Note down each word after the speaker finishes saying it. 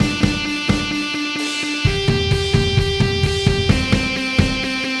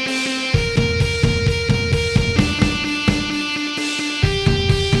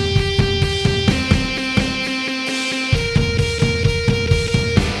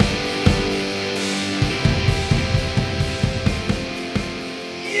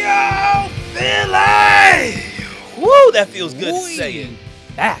that feels good to say it.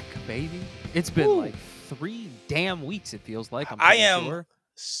 Back, baby. It's been Woo. like 3 damn weeks, it feels like. I pretty am sure.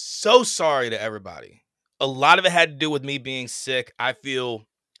 so sorry to everybody. A lot of it had to do with me being sick. I feel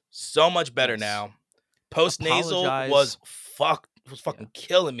so much better Yes. now. Post-nasal Apologize. was fucking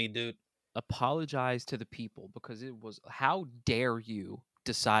killing me, dude. Apologize to the people because it was, how dare you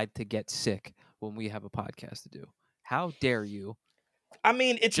decide to get sick when we have a podcast to do? How dare you I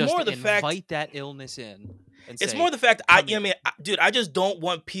mean, it's just more the invite fact that illness in and it's say, more the fact "Come here." dude, I just don't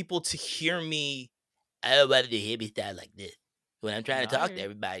want people to hear me. I don't want to hear me sound like this when I'm trying to talk to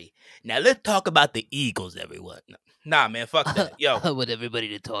everybody. Now let's talk about the Eagles, everyone. Nah, man, fuck that. Yo, I want everybody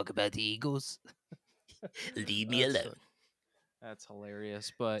to talk about the Eagles. Leave me alone. That's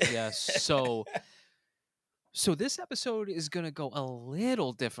hilarious. But yes, so this episode is going to go a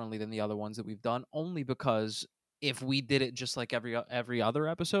little differently than the other ones that we've done, only because if we did it just like every other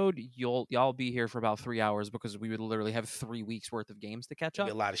episode, y'all be here for about 3 hours because we would literally have 3 weeks worth of games to catch It'd up.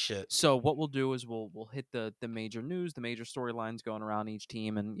 be a lot of shit. So what we'll do is we'll hit the major news, the major storylines going around each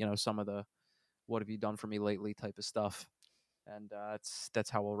team, and some of the what have you done for me lately type of stuff. And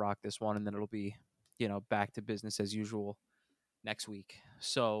that's how we'll rock this one, and then it'll be back to business as usual next week.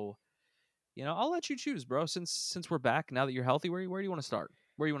 So I'll let you choose, bro. Since we're back now that you're healthy, where do you want to start?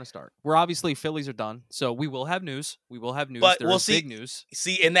 Where do you want to start? We're obviously Phillies are done, so we will have news. But There is big news.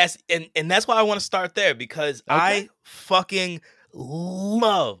 See, and that's why I want to start there because Okay. I fucking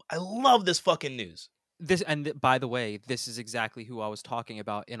love this fucking news. By the way, this is exactly who I was talking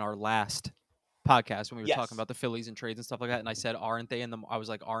about in our last podcast when we were talking about the Phillies and trades and stuff like that. And I said, aren't they I was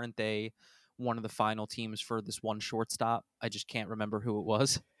like, aren't they one of the final teams for this one shortstop? I just can't remember who it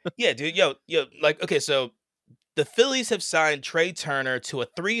was. Yeah, dude. Yo, like, okay, so the Phillies have signed Trey Turner to a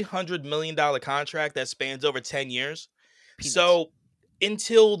 $300 million contract that spans over 10 years. Peanuts. So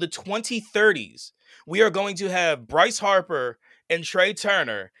until the 2030s, we are going to have Bryce Harper and Trey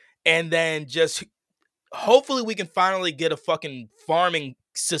Turner, and then just hopefully we can finally get a fucking farming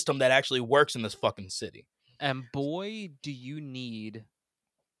system that actually works in this fucking city. And boy, do you need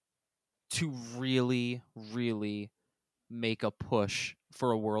to really, really make a push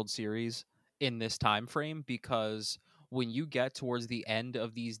for a World Series in this time frame, because when you get towards the end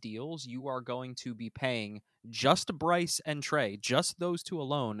of these deals, you are going to be paying just Bryce and Trey, just those two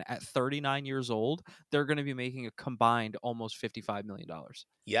alone at 39 years old. They're going to be making a combined almost $55 million.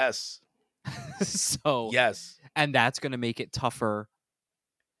 Yes. So, yes. And that's going to make it tougher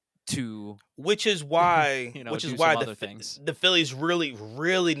to, which is why the Phillies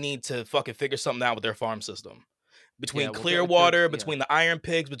really need to fucking figure something out with their farm system. Between Clearwater, between the Iron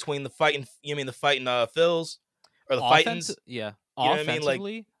Pigs, between the fighting Phils or the Fightins. Yeah. You know what I mean?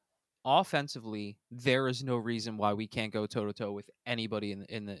 Like, offensively, there is no reason why we can't go toe to toe with anybody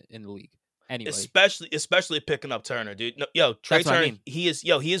in the league. Anybody. Especially picking up Turner, dude. No, Trey Turner, I mean. he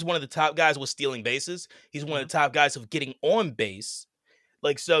is one of the top guys with stealing bases. He's one of the top guys of getting on base.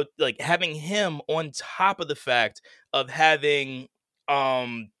 Like, so, like, having him on top of the fact of having,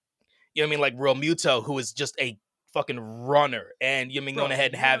 like Real Muto, who is just a fucking runner, and going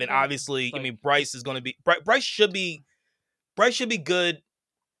ahead and having, obviously, Bryce is going to be, Bryce should be good,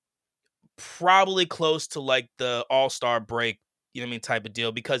 probably close to like the All-Star break, type of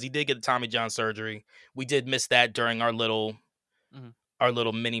deal, because he did get the Tommy John surgery. We did miss that during our little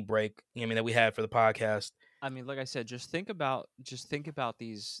mini break, that we had for the podcast. I mean, like I said, just think about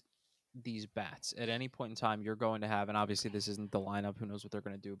these bats. At any point in time, you're going to have, and obviously this isn't the lineup, who knows what they're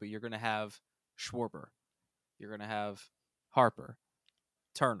going to do, but you're going to have Schwarber, you're going to have Harper,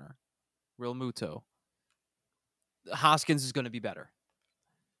 Turner, Real Muto. Hoskins is going to be better.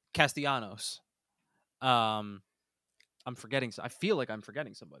 Castellanos. I'm forgetting. I feel like I'm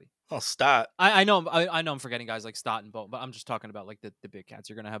forgetting somebody. Oh, Stott. I know I'm forgetting guys like Stott and Bohm, but I'm just talking about like the big cats.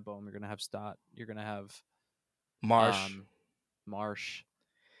 You're going to have Bohm. You're going to have Stott. You're going to have Marsh.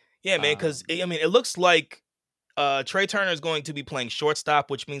 Yeah, man, because, it looks like Trey Turner is going to be playing shortstop,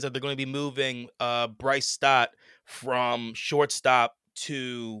 which means that they're going to be moving Bryce Stott from shortstop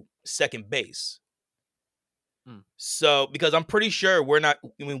to second base. So, because I'm pretty sure we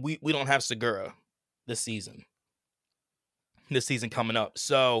don't have Segura this season coming up.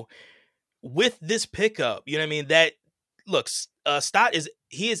 So, with this pickup, that looks, Stott is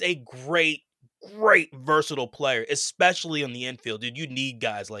a great versatile player, especially on the infield. Dude, you need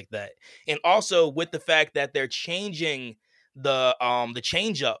guys like that. And also with the fact that they're changing the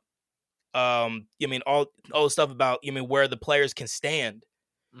changeup, all the stuff about where the players can stand.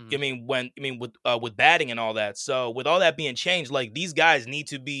 With batting and all that. So with all that being changed, like, these guys need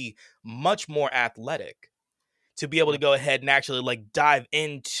to be much more athletic to be able to go ahead and actually like dive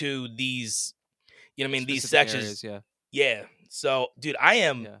into these, these sections. Areas, Yeah. So, dude, I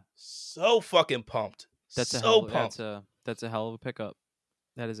am so fucking pumped. That's So pumped. That's a hell of a pickup.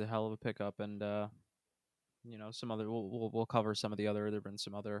 That is a hell of a pickup, and some other we'll cover some of the other. There've been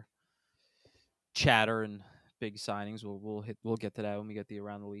some other chatter and big signings. We'll get to that when we get the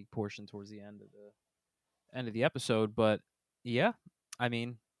around the league portion towards the end of the episode. But yeah, I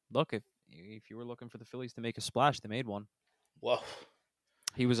mean, look, if you were looking for the Phillies to make a splash, they made one. Whoa.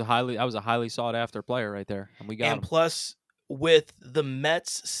 I was a highly sought after player right there, and we got him. And plus, with the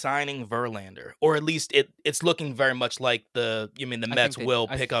Mets signing Verlander, or at least it's looking very much like the Mets will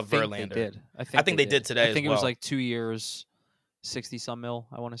pick up Verlander. I think they did today. I think as it well. was like 2 years, 60-some mil.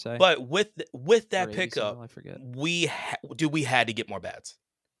 I want to say. But with that pickup, I forget. We had to get more bats.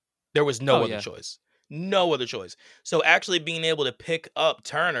 There was no other choice. No other choice. So actually being able to pick up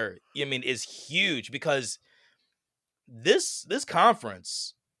Turner, is huge because this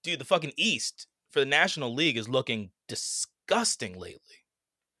conference, dude, the fucking East for the National League is looking disgusting lately.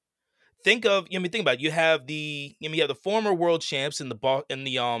 Think about it. You have the former world champs in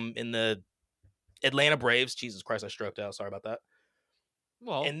the Atlanta Braves. Jesus Christ, I stroked out. Sorry about that.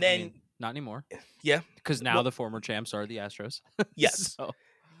 Well, and then not anymore. Yeah, because now the former champs are the Astros. Yes.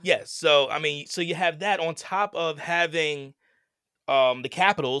 Yes. So so you have that on top of having the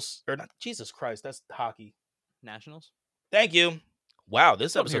Capitals, or not. Jesus Christ, that's hockey. Nationals. Thank you. Wow,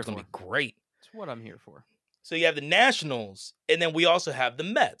 this episode's gonna be great. That's what I'm here for. So you have the Nationals, and then we also have the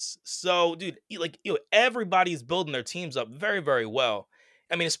Mets. So, dude, everybody's building their teams up very, very well.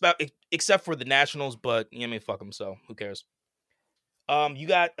 Except for the Nationals, but fuck them. So who cares? You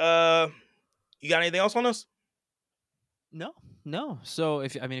got anything else on us? No. So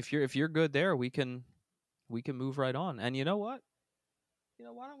if you're good there, we can move right on. And you know what?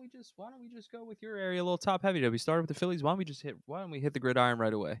 Why don't we just go with your area a little top heavy? We started with the Phillies. Why don't we hit the gridiron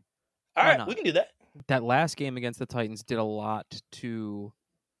right away? All right, we can do that. That last game against the Titans did a lot to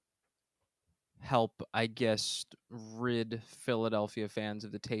help, I guess, rid Philadelphia fans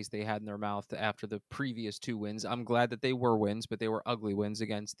of the taste they had in their mouth after the previous 2 wins. I'm glad that they were wins, but they were ugly wins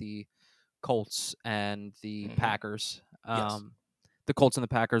against the Colts and the Packers. Yes. The Colts and the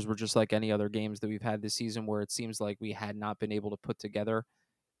Packers were just like any other games that we've had this season, where it seems like we had not been able to put together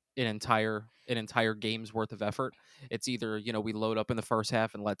an entire game's worth of effort. It's either we load up in the first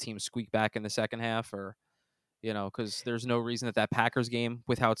half and let teams squeak back in the second half, or because there's no reason that Packers game,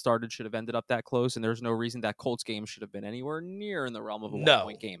 with how it started, should have ended up that close, and there's no reason that Colts game should have been anywhere near in the realm of a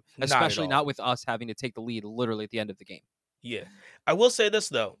 1-point game, especially not with us having to take the lead literally at the end of the game. Yeah, I will say this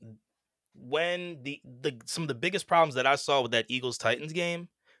though. When some of the biggest problems that I saw with that Eagles-Titans game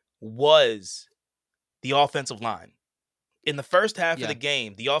was the offensive line. In the first half of the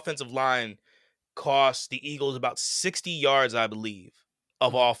game, the offensive line cost the Eagles about 60 yards, I believe,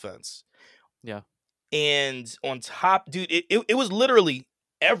 of offense. Yeah. And on top, dude, it was literally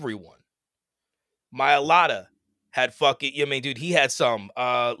everyone. Mailata had dude, he had some.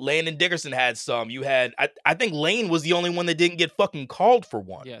 Landon Dickerson had some. You had, I think Lane was the only one that didn't get fucking called for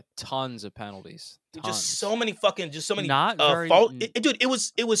one. Yeah, tons of penalties. Tons. Just so many not very fault. Dude, it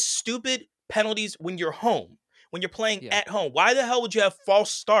was stupid penalties when you're home. When you're playing at home. Why the hell would you have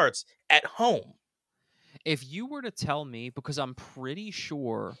false starts at home? If you were to tell me, because I'm pretty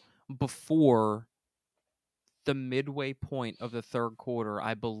sure before the midway point of the third quarter,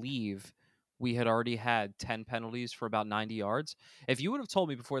 I believe we had already had 10 penalties for about 90 yards. If you would have told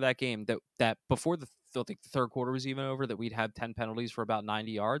me before that game that before the third quarter was even over, that we'd have 10 penalties for about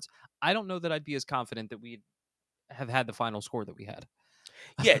 90 yards, I don't know that I'd be as confident that we'd have had the final score that we had.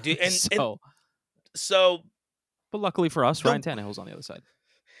 Yeah, dude. And so but luckily for us, Ryan Tannehill's on the other side.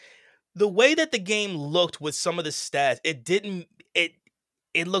 The way that the game looked with some of the stats,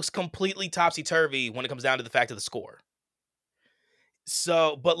 it looks completely topsy-turvy when it comes down to the fact of the score.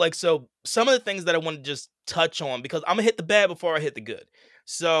 So some of the things that I want to just touch on, because I'm gonna hit the bad before I hit the good.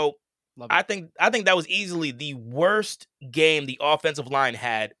 So I think that was easily the worst game the offensive line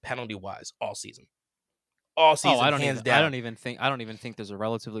had penalty-wise all season. Hands down. I don't even think there's a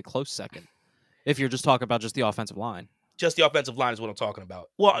relatively close second. If you're just talking about just the offensive line. Just the offensive line is what I'm talking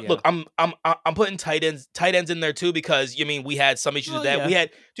about. Well, look, I'm putting tight ends in there too, because we had some issues with that. Yeah.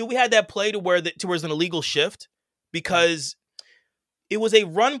 We had that play towards an illegal shift, because it was a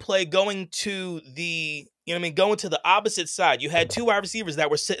run play going to the opposite side. You had 2 wide receivers that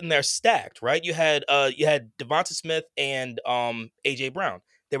were sitting there stacked, right? You had Devonta Smith and AJ Brown.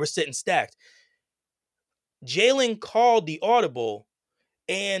 They were sitting stacked. Jalen called the audible,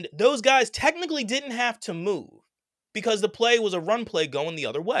 and those guys technically didn't have to move, because the play was a run play going the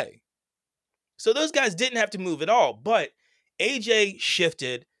other way. So those guys didn't have to move at all. But AJ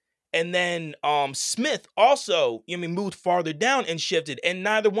shifted, And then Smith also, moved farther down and shifted, and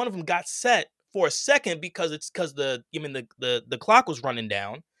neither one of them got set for a second because the clock was running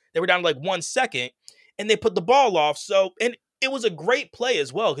down. They were down like 1 second, and they put the ball off. So, and it was a great play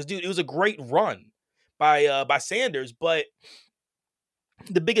as well because, dude, it was a great run by Sanders. But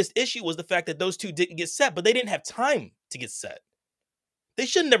the biggest issue was the fact that those two didn't get set, but they didn't have time to get set. They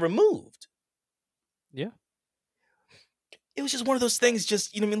should have never moved. Yeah. It was just one of those things,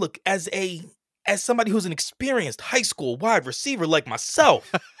 just, look, as somebody who's an experienced high school wide receiver like myself,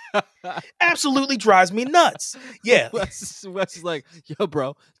 absolutely drives me nuts. Yeah. Wes is like, yo,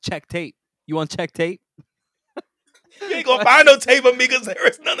 bro, check tape. You want check tape? You ain't gonna find no tape of me because there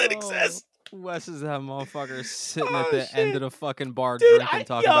is none that exists. Wes is that motherfucker sitting at the end of the fucking bar dude, drinking,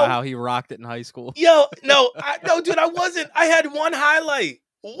 talking about how he rocked it in high school. Yo, no, dude, I wasn't. I had one highlight,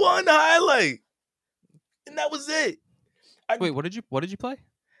 and that was it. Wait, what did you play?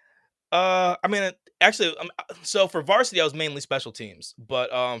 Actually, so for varsity, I was mainly special teams, but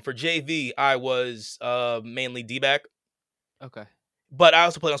for JV, I was mainly D-back. Okay. But I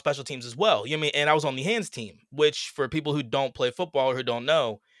also played on special teams as well. And I was on the hands team, which for people who don't play football or who don't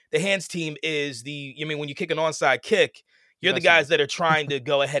know, the hands team is when you kick an onside kick, you're the guys that are trying to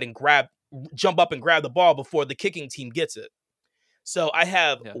go ahead and jump up and grab the ball before the kicking team gets it. So I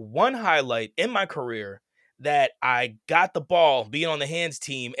have one highlight in my career that I got the ball being on the hands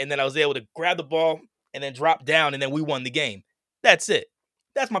team, and then I was able to grab the ball and then drop down, and then we won the game. That's it.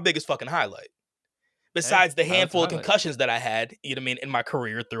 That's my biggest fucking highlight. Besides the handful of concussions that I had, in my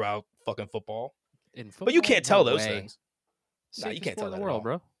career throughout fucking football. But you can't tell those things. Nah, you can't tell that in the world,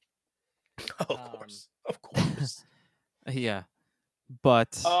 bro. Of course. Yeah.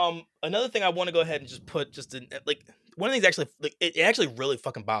 But another thing I want to go ahead and just put one of the things actually, it actually really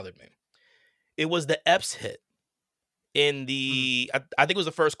fucking bothered me. It was the Epps hit in the I think it was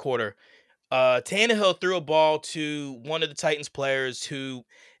the first quarter. Tannehill threw a ball to one of the Titans players who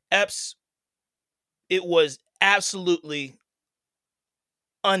Epps. It was absolutely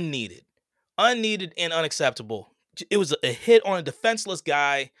unneeded and unacceptable. It was a hit on a defenseless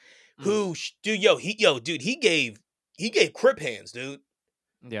guy who, dude, he gave crip hands, dude.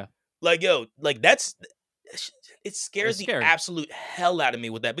 Yeah. It scares the absolute hell out of me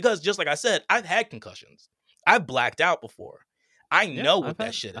with that, because just like I said, I've had concussions. I've blacked out before. I know what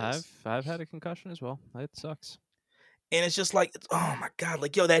that shit is. I've had a concussion as well. It sucks. And it's just like, oh my God,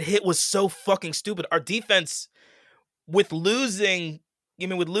 that hit was so fucking stupid. Our defense, with losing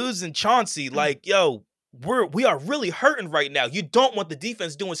Chauncey, we are really hurting right now. You don't want the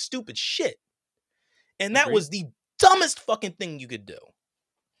defense doing stupid shit. And that was the dumbest fucking thing you could do.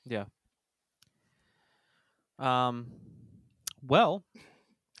 Yeah. Well,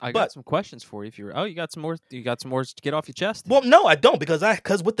 I got some questions for you. If you got some more to get off your chest? Well, no, I don't,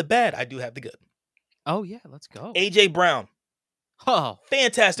 because with the bad, I do have the good. Oh yeah, let's go. AJ Brown. Oh,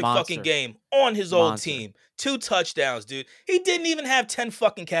 fantastic fucking game on his old team. 2 touchdowns, dude. He didn't even have 10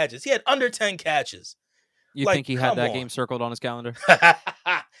 fucking catches. He had under 10 catches. You think he had that game circled on his calendar?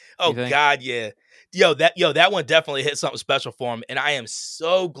 Oh God, yeah. That one definitely hit something special for him, and I am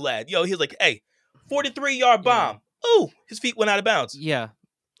so glad. He was like, hey, 43-yard bomb. Yeah. Ooh, his feet went out of bounds. Yeah.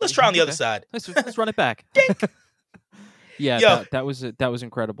 Let's try on the other side. Let's run it back. Yeah, that was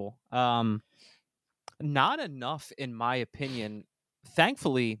incredible. Not enough, in my opinion.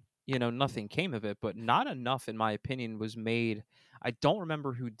 Thankfully, nothing came of it, but not enough, in my opinion, was made. I don't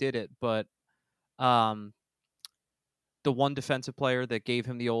remember who did it, but the one defensive player that gave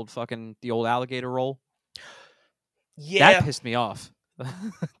him the old alligator roll. Yeah, that pissed me off.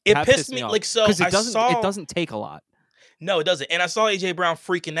 It pissed me off. Because it doesn't take a lot. No, it doesn't. And I saw AJ Brown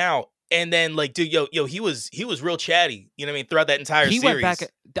freaking out. And then, dude, he was real chatty. You know what I mean? Throughout that entire series. He went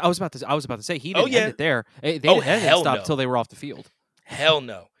back. I was about to say he didn't end it there. They didn't stop until they were off the field. Hell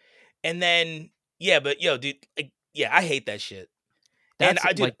no. And then, dude, I hate that shit.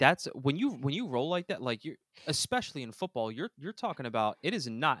 That's when you roll like that, you especially in football, you're talking about, it is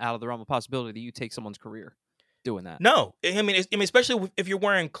not out of the realm of possibility that you take someone's career doing that. No, I mean, especially if you're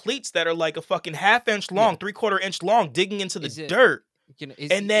wearing cleats that are like a fucking 1/2 inch long, 3/4 inch long, digging into the dirt.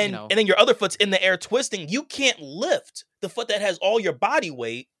 And then your other foot's in the air twisting. You can't lift the foot that has all your body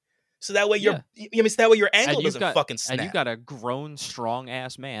weight, so that way your ankle doesn't fucking snap. And you got a grown, strong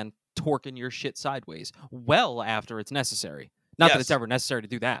ass man torquing your shit sideways well after it's necessary. Not that it's ever necessary to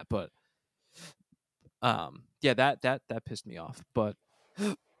do that, but that pissed me off. But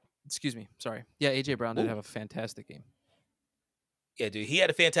excuse me, sorry. Yeah, AJ Brown did have a fantastic game. Yeah, dude, he had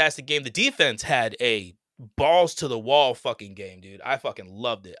a fantastic game. The defense had a balls to the wall fucking game, dude. I fucking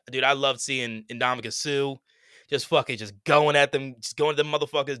loved it. Dude, I loved seeing Ndamukong Suh just fucking just going at them, just going at them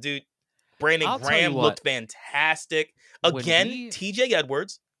motherfuckers, dude. Brandon Graham looked fantastic. Again, TJ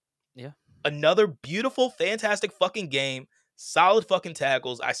Edwards. Yeah. Another beautiful, fantastic fucking game. Solid fucking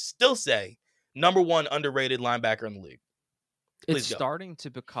tackles. I still say number one underrated linebacker in the league. It's starting to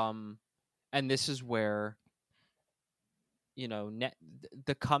become, and this is where,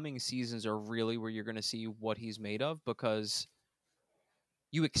 the coming seasons are really where you're going to see what he's made of, because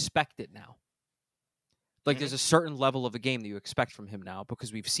you expect it now. Like, there's a certain level of a game that you expect from him now,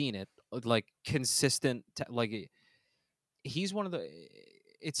 because we've seen it, like, consistent. He's one of the.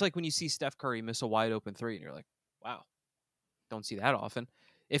 It's like when you see Steph Curry miss a wide open three, and you're like, "Wow, don't see that often."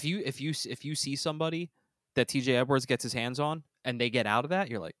 If you see somebody that TJ Edwards gets his hands on and they get out of that,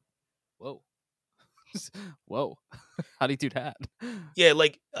 you're like, "Whoa, whoa, how do you do that?" Yeah,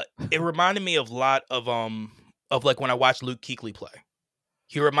 like it reminded me of a lot of like when I watched Luke Kuechly play.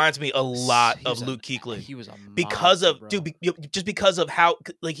 He reminds me a lot of Luke Kuechly. He was a monster, because of bro. just because of how,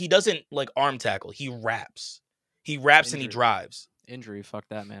 like, he doesn't like arm tackle. He raps. He raps and he drives. Injury fucked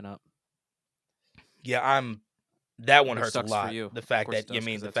that man up. Yeah, that one hurts a lot. For you. The fact that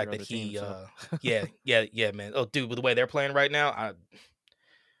the fact that he yeah, man. Oh, dude, with the way they're playing right now,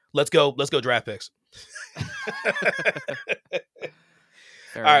 let's go draft picks.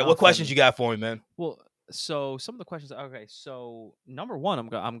 All right, what questions you got for me, man? Well, so some of the questions. Okay, so number one,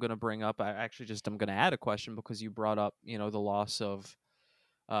 I'm gonna bring up. I'm gonna add a question, because you brought up the loss of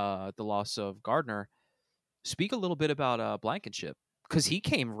Gardner. Speak a little bit about Blankenship, because he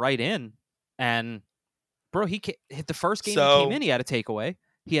came right in, and bro, hit the first game he came in. He had a takeaway.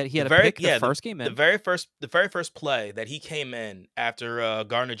 He had a pick the first game in. The very first play that he came in after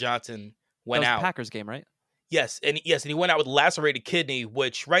Gardner Johnson went out. The Packers game, right? Yes, and he went out with a lacerated kidney,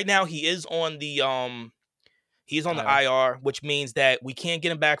 which right now he is on the IR, which means that we can't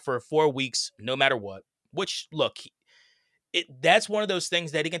get him back for 4 weeks, no matter what. Which, look, that's one of those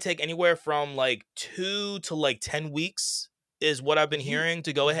things that he can take anywhere from like 2 to like 10 weeks, is what I've been hearing,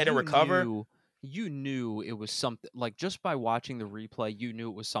 to go ahead and recover. You knew it was something, like, just by watching the replay, you knew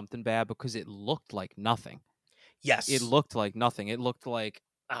it was something bad, because it looked like nothing. Yes, it looked like nothing. It looked like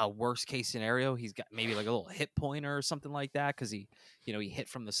worst case scenario, he's got maybe like a little hip pointer or something like that, because he hit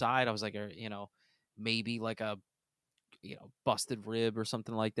from the side. I was like, maybe like a busted rib or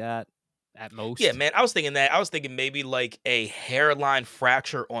something like that at most. Yeah, man, I was thinking maybe like a hairline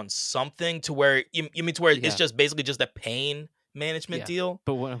fracture on something, to where it's just basically just a pain management deal.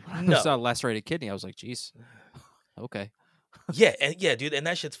 But when I saw lacerated kidney, I was like, geez, okay. Yeah, dude, and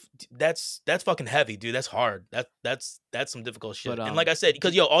that's fucking heavy, dude. That's hard. That's some difficult shit. And like I said,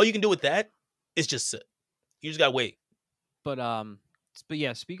 because all you can do with that is just sit. You just gotta wait. But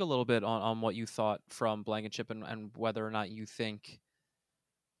yeah, speak a little bit on what you thought from Blankenship, and whether or not you think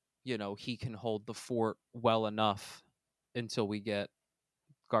he can hold the fort well enough until we get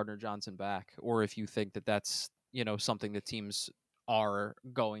Gardner Johnson back, or if you think that that's something that teams are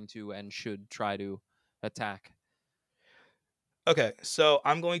going to and should try to attack. Okay, so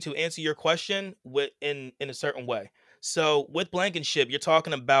I'm going to answer your question in a certain way. So with Blankenship, you're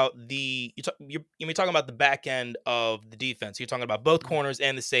talking about you're talking about the back end of the defense. You're talking about both corners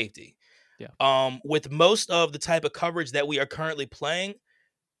and the safety. Yeah. With most of the type of coverage that we are currently playing,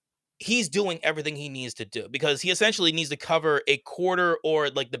 he's doing everything he needs to do, because he essentially needs to cover a quarter or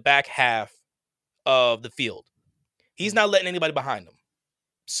like the back half of the field. He's not letting anybody behind him.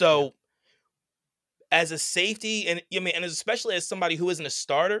 So as a safety, and especially as somebody who isn't a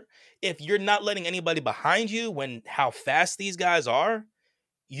starter, if you're not letting anybody behind you when how fast these guys are,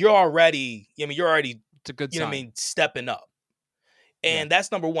 you're already it's a good sign. Stepping up. And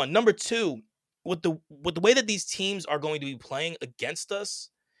that's number one. Number two, with the way that these teams are going to be playing against us,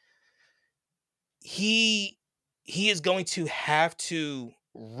 he is going to have to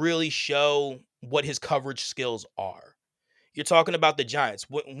really show what his coverage skills are. You're talking about the Giants.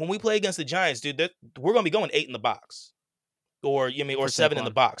 When we play against the Giants, dude, we're going to be going 8 in the box, or 7 in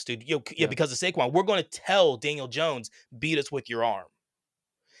the box, dude. Because of Saquon, we're going to tell Daniel Jones, beat us with your arm.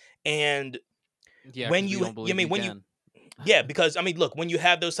 And when because look, when you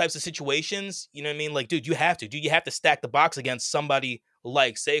have those types of situations, like, dude, you have to stack the box against somebody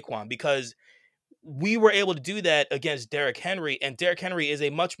like Saquon, because we were able to do that against Derrick Henry, and Derrick Henry is a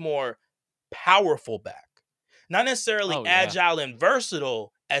much more powerful back. Not necessarily agile and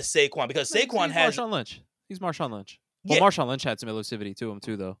versatile as Saquon, because Saquon has Marshawn Lynch. He's Marshawn Lynch. Well, Marshawn Lynch had some elusivity to him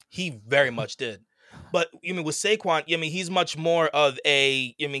too, though. He very much did. But with Saquon, he's much more of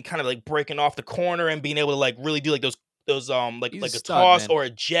a kind of like breaking off the corner and being able to like really do like those like a toss, man, or a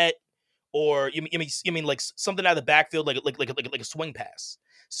jet, or you mean like something out of the backfield, like a swing pass.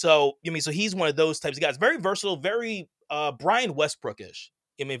 So so he's one of those types of guys, very versatile, very Brian Westbrook-ish.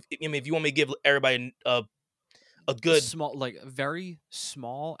 If you want me to give everybody a good small, like very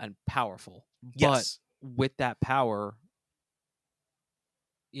small and powerful, but yes, with that power,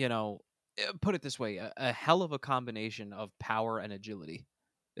 you know, put it this way, a hell of a combination of power and agility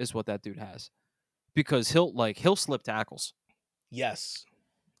is what that dude has. Because he'll slip tackles yes,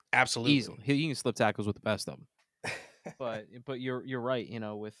 absolutely. easily. He can slip tackles with the best of them. But you're right.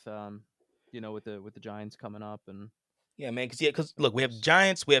 With the Giants coming up and Yeah, man. Because look, we have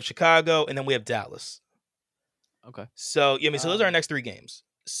Giants, we have Chicago, and then we have Dallas. okay. So so those are our next three games.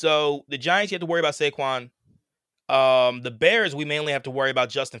 So the Giants, you have to worry about Saquon. The Bears, we mainly have to worry about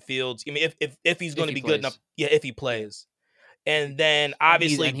Justin Fields. If he's going If to he be good enough, plays, yeah, if he yeah, plays. if he And then plays,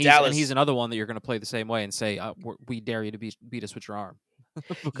 obviously and he's Dallas. another one that you're going to play the same way and say, we dare you to beat us with your arm,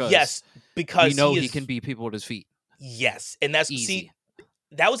 because Yes, we because know he he is. can beat people with his feet. Yes, and that's Easy.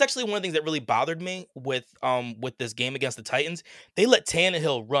 that was actually one of the things that really bothered me with this game against the Titans. They let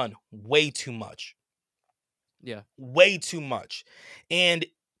Tannehill run way too much. Yeah. Way too much. And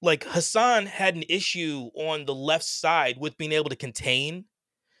like Hassan had an issue on the left side with being able to contain.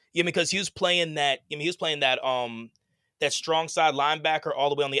 Yeah, because he was playing that. He was playing that strong side linebacker all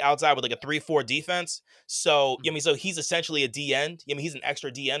the way on the outside with like a 3-4 defense. So so he's essentially a D end. He's an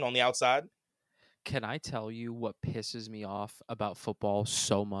extra D end on the outside. Can I tell you what pisses me off about football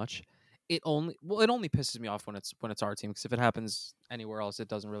so much? It only pisses me off when it's our team, because if it happens anywhere else, it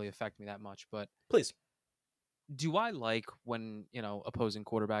doesn't really affect me that much. But Please. do I like when opposing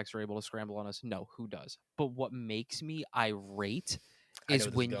quarterbacks are able to scramble on us? No, who does? But what makes me irate I know is where this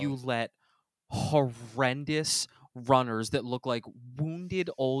is when you going. let horrendous runners that look like wounded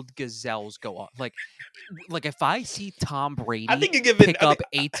old gazelles go up. Like if I see Tom I Brady think you're giving. pick up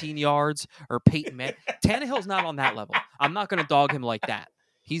 18 yards, or Peyton Manning, Tannehill's not on that level. I'm not going to dog him like that.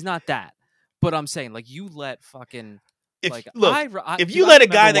 He's not that. But I'm saying, like, you let fucking If like look, if dude, you I let a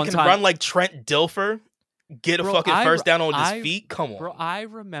remember guy that one can time, run like Trent Dilfer get a bro. fucking first down on his feet, come on. I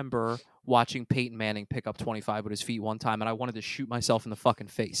remember watching Peyton Manning pick up 25 with his feet one time, and I wanted to shoot myself in the fucking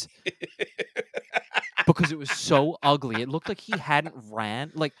face because it was so ugly. It looked like he hadn't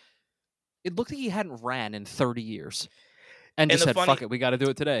ran. Like, it looked like he hadn't ran in 30 years. And And just the said, "Fuck funny, it, we got to do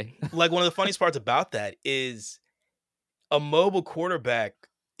it today." like one of the funniest parts about that is a mobile quarterback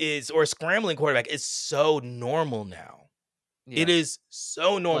or a scrambling quarterback is so normal now. It Yeah, is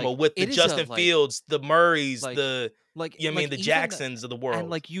so normal like with the it is Justin Fields, the Murrays, like the like the even Jacksons of the and world.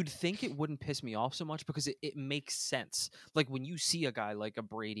 like you'd think it wouldn't piss me off so much because it makes sense. Like when you see a guy like a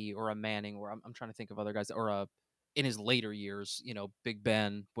Brady or a Manning, or I'm trying to think of other guys, or in his later years, Big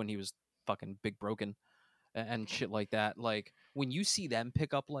Ben when he was fucking big broken and shit like that. Like when you see them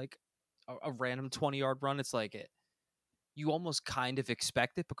pick up like a random 20-yard run, it's like you almost kind of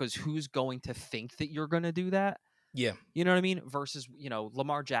expect it, because who's going to think that you're going to do that? Yeah. You know what I mean? Versus,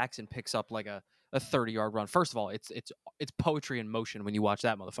 Lamar Jackson picks up like a 30-yard run. First of all, it's poetry in motion when you watch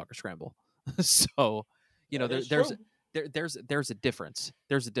that motherfucker scramble. So, That is there's true. there's a difference.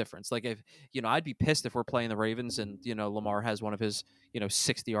 There's a difference. Like if I'd be pissed if we're playing the Ravens and Lamar has one of his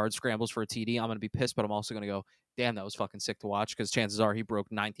 60-yard scrambles for a TD. I'm gonna be pissed, but I'm also gonna go, damn, that was fucking sick to watch, because chances are he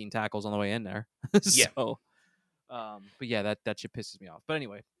broke 19 tackles on the way in there. Yeah. So, but yeah, that shit pisses me off. But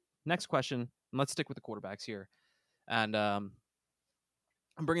anyway, next question. Let's stick with the quarterbacks here. And I'm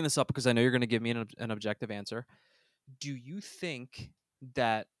bringing this up because I know you're going to give me an objective answer. Do you think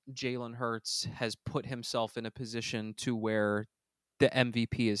that Jalen Hurts has put himself in a position to where the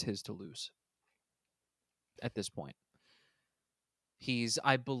MVP is his to lose at this point? He's,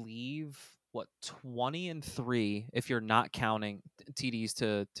 I believe, 20-3 if you're not counting TDs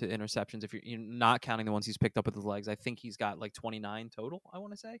to interceptions. If you're not counting the ones he's picked up with his legs, I think he's got like 29 total, I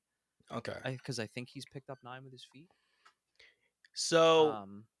want to say. Okay. Because I think he's picked up 9 with his feet. So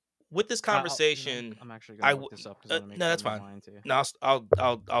with this conversation, I'm actually going to look this up because I want to make no, sure that's I'm not fine. lying to you. No,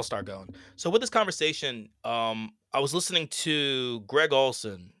 I'll start going. So with this conversation, I was listening to Greg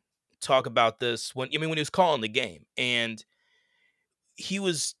Olson talk about this when he was calling the game, and he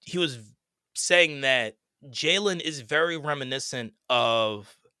was saying that Jalen is very reminiscent um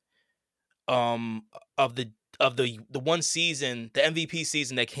of the one season, the MVP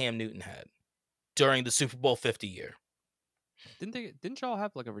season that Cam Newton had during the Super Bowl 50 year. Didn't y'all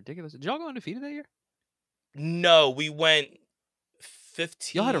have like a ridiculous? Did y'all go undefeated that year? No, we went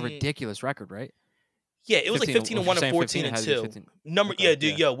 15. Y'all had a ridiculous record, right? Yeah, it was like 15-1 If you're and saying 15, 14 it and had to be 2. 15. Number Okay, yeah,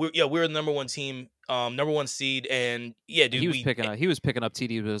 dude, yeah, we're the number one team, number one seed, and yeah, And dude, he was picking up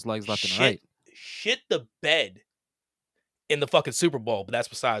TD with his legs left and shit right. shit the bed in the fucking Super Bowl, but that's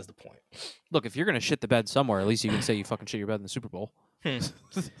besides the point. Look, if you're gonna shit the bed somewhere, at least you can say you fucking shit your bed in the Super Bowl.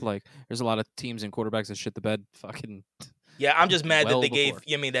 Like, there's a lot of teams and quarterbacks that shit the bed fucking. Yeah, I'm just mad well that they before.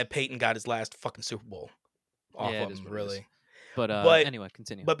 gave, that Peyton got his last fucking Super Bowl off of him, really. But anyway,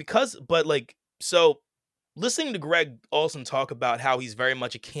 continue. So listening to Greg Olson talk about how he's very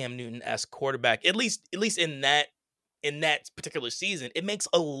much a Cam Newton-esque quarterback, at least in that particular season, it makes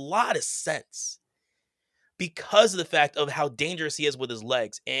a lot of sense because of the fact of how dangerous he is with his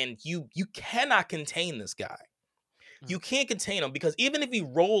legs, and you cannot contain this guy. You can't contain him because even if he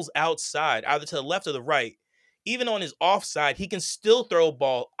rolls outside, either to the left or the right, even on his offside, he can still throw a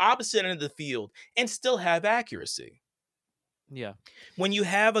ball opposite end of the field and still have accuracy. Yeah. When you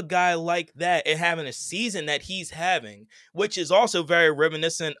have a guy like that and having a season that he's having, which is also very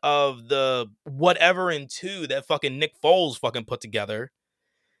reminiscent of the whatever and 2 that fucking Nick Foles fucking put together.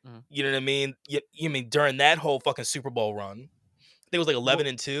 You know what I mean? You mean during that whole fucking Super Bowl run? I think it was like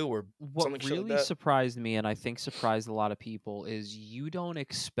 11-2 or something. What really surprised me, and I think surprised a lot of people, is you don't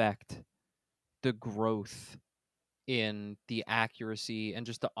expect the growth in the accuracy and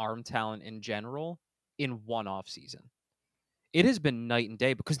just the arm talent in general in one off season. It has been night and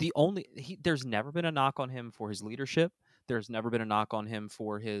day because there's never been a knock on him for his leadership. There's never been a knock on him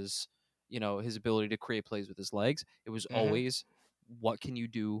for his ability to create plays with his legs. It was always, what can you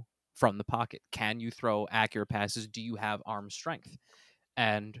do from the pocket? Can you throw accurate passes? Do you have arm strength?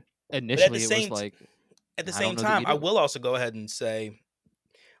 And initially it was like, at the same time, I will also go ahead and say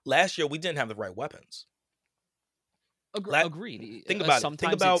last year we didn't have the right weapons. Agreed. Think about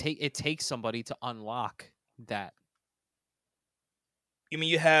sometimes it takes somebody to unlock that. I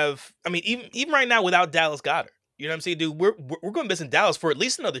mean, even right now without Dallas Goedert, you know what I'm saying, dude? We're going to miss in Dallas for at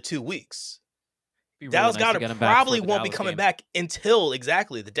least another 2 weeks. Dallas Goedert probably won't be coming back until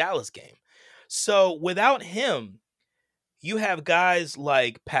exactly the Dallas game. So without him, you have guys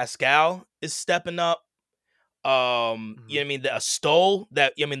like Pascal is stepping up. You know what I mean? The Stoll,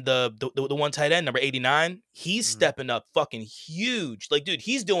 the one tight end, number 89, he's stepping up fucking huge. Like, dude,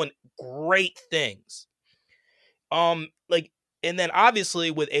 he's doing great things. And then obviously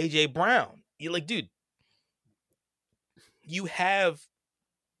with AJ Brown, you're like, dude, you're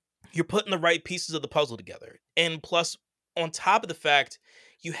putting the right pieces of the puzzle together. And plus, on top of the fact,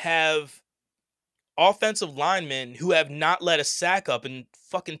 you have offensive linemen who have not let a sack up in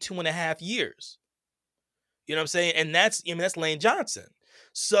fucking 2.5 years. You know what I'm saying? And that's Lane Johnson.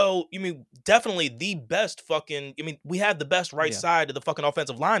 So, definitely the best we have the best right side of the fucking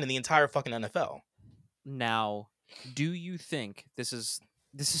offensive line in the entire fucking NFL. Now, do you think this is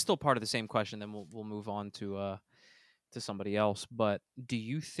still part of the same question? Then we'll move on to somebody else. But do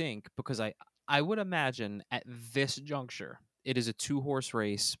you think, because I would imagine at this juncture it is a 2-horse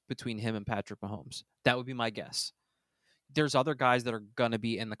race between him and Patrick Mahomes. That would be my guess. There's other guys that are gonna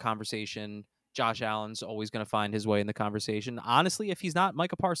be in the conversation. Josh Allen's always gonna find his way in the conversation. Honestly, if he's not,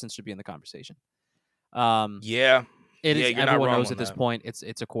 Micah Parsons should be in the conversation. Yeah. Everyone knows at this point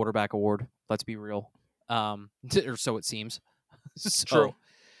it's a quarterback award. Let's be real. Or so it seems. True.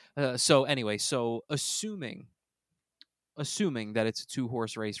 So anyway, assuming that it's a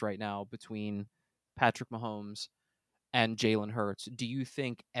 2-horse race right now between Patrick Mahomes and Jalen Hurts, do you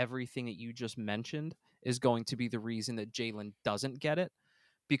think everything that you just mentioned is going to be the reason that Jalen doesn't get it?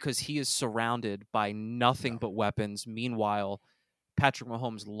 Because he is surrounded by nothing but weapons. Meanwhile, Patrick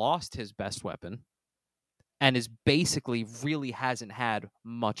Mahomes lost his best weapon and is basically really hasn't had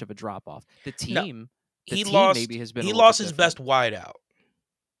much of a drop off. The team maybe has been. He lost his best wideout.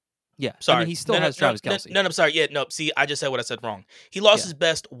 Yeah, sorry. He still has Travis Kelce. No, I'm sorry. Yeah, no. See, I just said what I said wrong. He lost his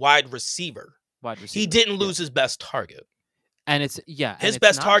best wide receiver. He didn't lose his best target. And his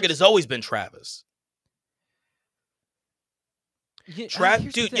best target has always been Travis. Yeah,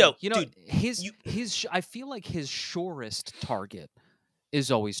 dude, his I feel like his surest target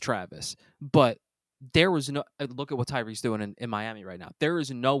is always Travis, but there was no look at what Tyreek's doing in Miami right now. There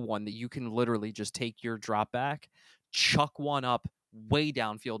is no one that you can literally just take your drop back, chuck one up way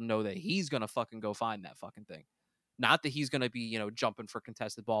downfield, and know that he's gonna fucking go find that fucking thing. Not that he's gonna be jumping for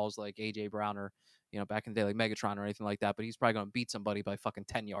contested balls like AJ Brown or back in the day like Megatron or anything like that, but he's probably gonna beat somebody by fucking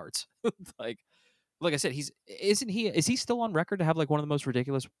 10 yards. Like I said, is he still on record to have like one of the most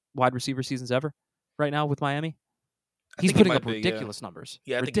ridiculous wide receiver seasons ever right now with Miami? He's putting up ridiculous numbers.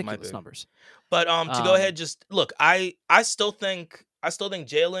 Yeah, I ridiculous think he might be. numbers. But to go ahead, just look, I still think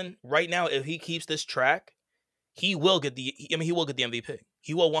Jalen right now, if he keeps this track, he will get the MVP.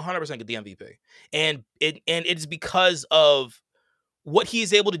 He will 100% get the MVP. And it's because of what he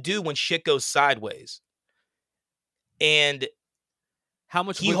is able to do when shit goes sideways. And how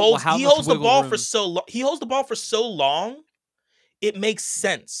much he holds the ball for so long. He holds the ball for so long it makes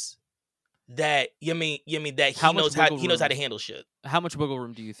sense that you mean that How he much knows how wiggle room? to handle shit. How much wiggle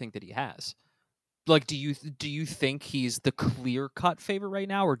room do you think that he has? Like, do you think he's the clear cut favorite right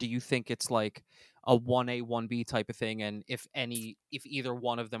now, or do you think it's like a 1A 1B type of thing? And if either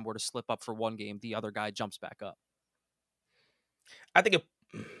one of them were to slip up for one game, the other guy jumps back up. I think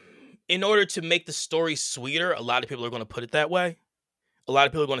in order to make the story sweeter, a lot of people are going to put it that way. A lot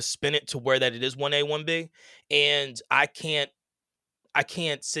of people are going to spin it to where that it is 1A 1B, and I can't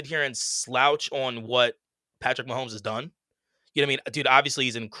sit here and slouch on what Patrick Mahomes has done. You know what I mean? Dude, obviously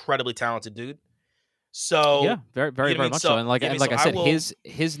he's an incredibly talented dude. Yeah, So, very, you very, know what I very mean? much so. So, And like you know what I mean? like So I I said,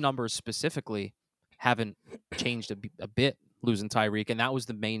 will his numbers specifically haven't changed a bit losing Tyreek, and that was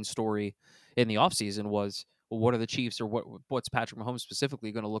the main story in the offseason was, well, what are the Chiefs or what's Patrick Mahomes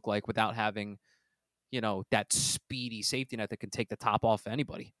specifically going to look like without having, that speedy safety net that can take the top off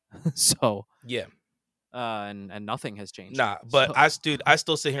anybody. So, yeah. and nothing has changed. Nah, but So, I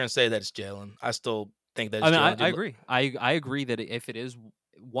still sit here and say that it's Jalen. I still think that I it's mean, Jalen. I Dude, agree. I agree that if it is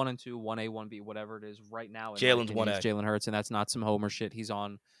 1 and 2, 1A, 1B, whatever it is right now, in my Jalen's opinion, it's 1A. Jalen Hurts, and that's not some homer shit. He's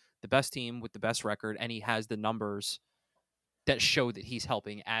on the best team with the best record, and he has the numbers that show that he's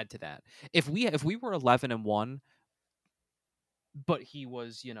helping add to that. If we were 11-1, but he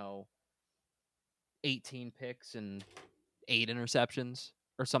was 18 picks and 8 interceptions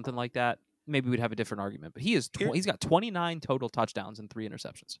or something like that, maybe we'd have a different argument. But he's got 29 total touchdowns and 3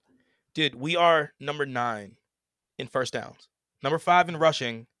 interceptions. Dude, we are number 9 in first downs, number 5 in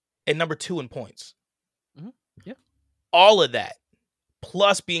rushing, and number 2 in points. Mm-hmm. Yeah. All of that,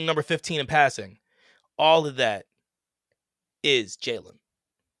 plus being number 15 in passing, all of that is Jalen.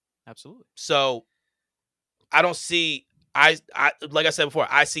 Absolutely. So I don't see. I like I said before,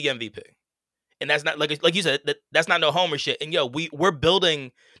 I see MVP, and that's not like you said. That's not no homer shit. And we're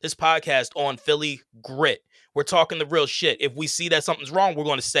building this podcast on Philly grit. We're talking the real shit. If we see that something's wrong, we're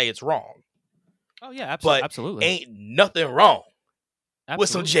going to say it's wrong. Oh yeah, But absolutely. ain't nothing wrong with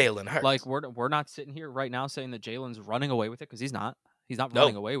some Absolutely. Jalen Hurts. Like we're not sitting here right now saying that Jalen's running away with it because he's not. He's not No,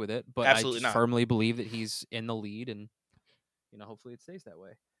 running away with it. But I absolutely just not. firmly believe that he's in the lead, and hopefully it stays that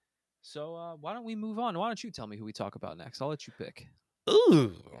way. So why don't we move on? Why don't you tell me who we talk about next? I'll let you pick.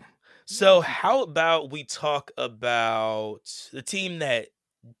 Ooh. So how about we talk about the team that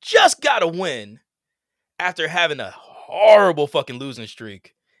just got a win after having a horrible fucking losing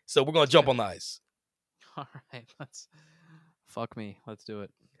streak. So we're gonna jump on the ice. All right, fuck me. Let's do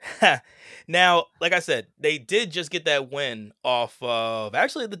it. Now, like I said, they did just get that win off of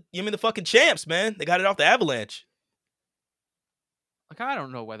actually the fucking champs, man. They got it off the Avalanche. Like I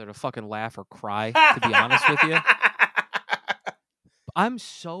don't know whether to fucking laugh or cry, to be honest with you. I'm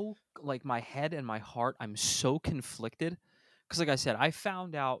so like my head and my heart, I'm so conflicted. Because like I said, I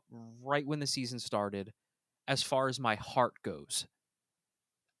found out right when the season started, as far as my heart goes,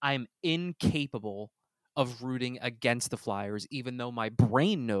 I'm incapable of rooting against the Flyers, even though my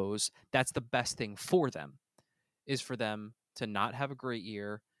brain knows that's the best thing for them, is for them to not have a great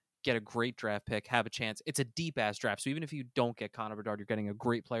year, get a great draft pick, have a chance. It's a deep ass draft. So even if you don't get Connor Bedard, you're getting a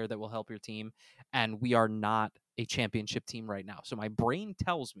great player that will help your team. And we are not a championship team right now. So my brain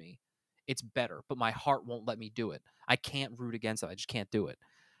tells me it's better, but my heart won't let me do it. I can't root against it. I just can't do it.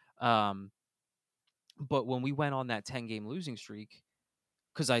 But when we went on that 10-game losing streak,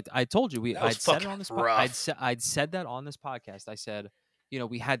 because I told you That was I'd said it fucking on this rough. I'd said that on this podcast. I said,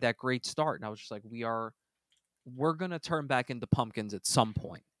 we had that great start, and I was just like, we're gonna turn back into pumpkins at some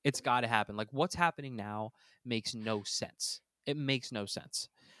point. It's got to happen. Like what's happening now makes no sense. It makes no sense.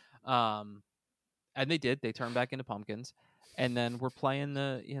 And they did. They turned back into pumpkins, and then we're playing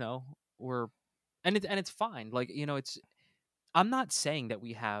we're and it's fine. Like it's. I'm not saying that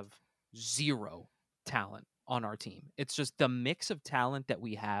we have zero talent on our team. It's just the mix of talent that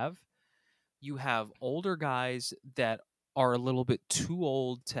we have. You have older guys that are a little bit too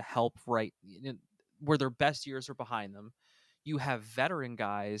old to help where their best years are behind them. You have veteran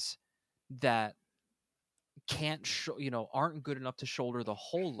guys that can't aren't good enough to shoulder the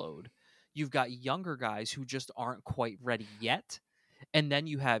whole load. You've got younger guys who just aren't quite ready yet. And then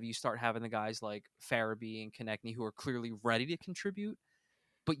you start having the guys like Farabee and Konechny who are clearly ready to contribute,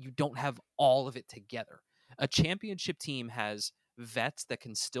 but you don't have all of it together. A championship team has vets that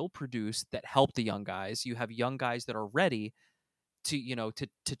can still produce, that help the young guys. You have young guys that are ready to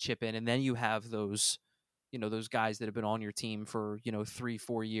chip in, and then you have those those guys that have been on your team for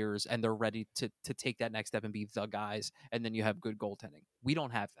 3-4 years, and they're ready to take that next step and be the guys. And then you have good goaltending. We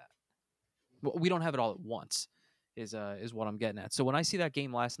don't have that. We don't have it all at once. Is what I'm getting at. So when I see that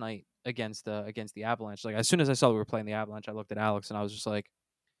game last night against the Avalanche, like as soon as I saw that we were playing the Avalanche, I looked at Alex and I was just like,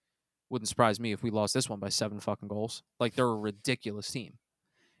 Wouldn't surprise me if we lost this one by 7 fucking goals. Like, they're a ridiculous team.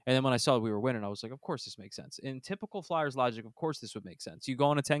 And then when I saw that we were winning, I was like, of course this makes sense. In typical Flyers logic, of course this would make sense. You go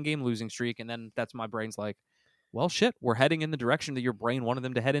on a 10-game losing streak, and then that's my brain's like, well, shit, we're heading in the direction that your brain wanted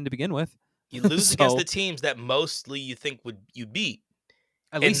them to head in to begin with. You lose So, against the teams that mostly you think you beat.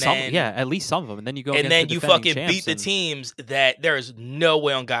 At least some of them. And then you go and against then the you defending fucking champs beat the teams that there is no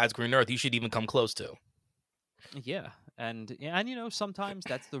way on God's green earth you should even come close to. Yeah. And sometimes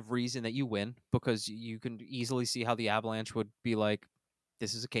that's the reason that you win, because you can easily see how the Avalanche would be like,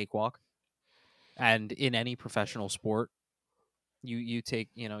 this is a cakewalk. And in any professional sport, you take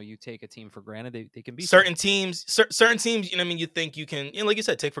a team for granted. They can be certain teams. You think you can, like you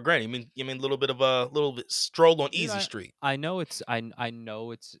said, take for granted. You mean a little bit stroll on easy street. I know it's a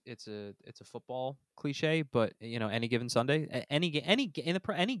football cliche, but any given Sunday, any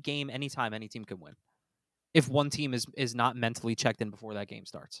game, anytime, any team can win. If one team is not mentally checked in before that game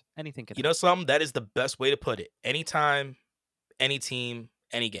starts, anything can happen. You know something? That is the best way to put it. Anytime, any team,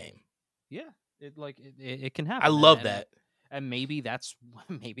 any game. Yeah, it can happen. I love that. And maybe that's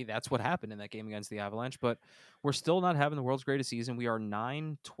what happened in that game against the Avalanche. But we're still not having the world's greatest season. We are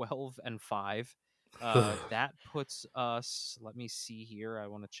 9-12-5. That puts us. Let me see here. I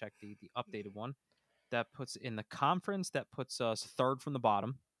want to check the updated one. That puts in the conference. That puts us third from the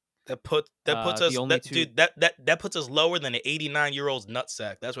bottom. That puts us that puts us lower than an 89-year-old's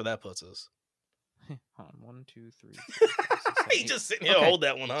nutsack. That's where that puts us. Hold on, 1, 2, 3. 4, 5, 6, 7, 8. You just sitting here, hold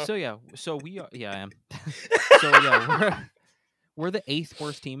that one, huh? So we are. Yeah, I am. So we're the 8th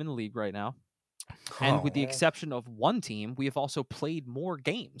worst team in the league right now, and with the exception of one team, we have also played more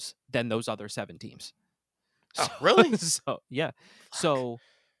games than those other 7 teams. Really? So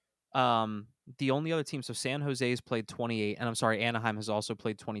the only other team, so San Jose has played 28, and I'm sorry, Anaheim has also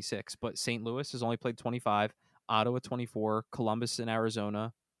played 26, but St. Louis has only played 25, Ottawa 24, Columbus and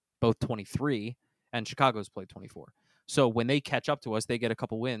Arizona both 23, and Chicago's played 24. So when they catch up to us, they get a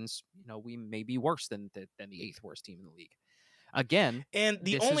couple wins. We may be worse than the 8th worst team in the league. Again, and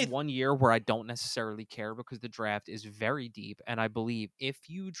this is one year where I don't necessarily care, because the draft is very deep, and I believe if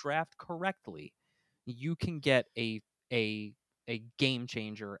you draft correctly, you can get a game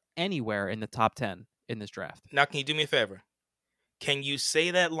changer anywhere in the top 10 in this draft. Now, can you do me a favor? Can you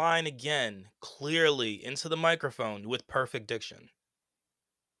say that line again, clearly, into the microphone with perfect diction?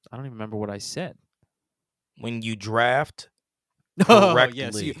 I don't even remember what I said. When you draft correctly.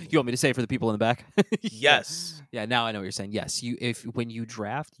 Yes. You want me to say it for the people in the back? Yes. Yeah, now I know what you're saying. Yes, when you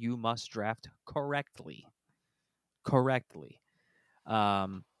draft, you must draft correctly.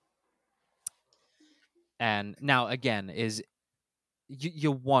 And now again, is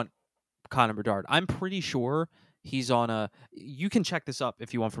you want Connor Bedard. I'm pretty sure he's on a. You can check this up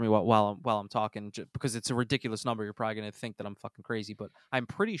if you want for me while I'm talking, because it's a ridiculous number. You're probably going to think that I'm fucking crazy, but I'm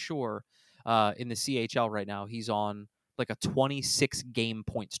pretty sure in the CHL right now he's on like a 26 game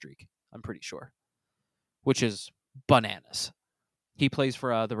point streak. I'm pretty sure, which is bananas. He plays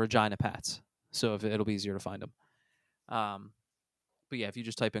for the Regina Pats, so it'll be easier to find him. But yeah, if you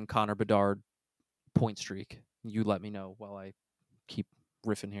just type in Connor Bedard point streak, you let me know while I keep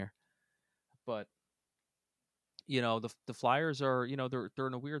riffing here. But the Flyers are, they're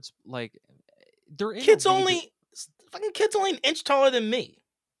in a weird, like, they're in fucking kid's only an inch taller than me.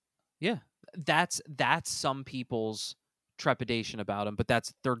 Yeah, that's some people's trepidation about him, but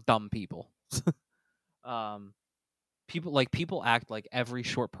they're dumb people. People act like every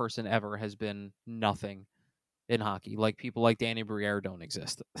short person ever has been nothing in hockey. Like people like Danny Briere don't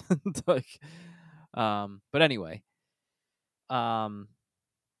exist. But anyway, what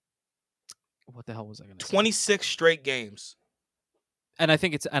the hell was I going to say? 26 straight games. And I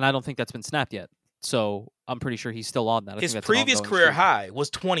don't think that's been snapped yet. So I'm pretty sure he's still on that. His previous career high was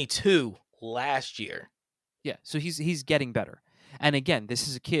 22 last year. Yeah, so he's getting better. And again, this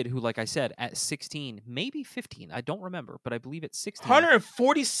is a kid who, like I said, at 16, maybe 15, I don't remember, but I believe at 16.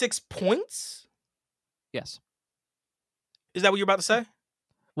 146 points? Yes. Is that what you're about to say?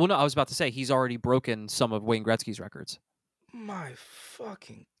 Well, no, I was about to say he's already broken some of Wayne Gretzky's records. My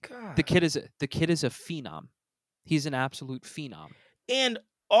fucking God. The kid is a phenom. He's an absolute phenom. And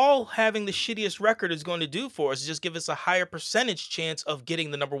all having the shittiest record is going to do for us is just give us a higher percentage chance of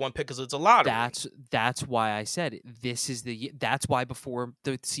getting the number one pick, because it's a lottery. That's why I said that's why before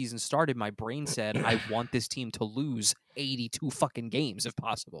the season started, my brain said I want this team to lose 82 fucking games if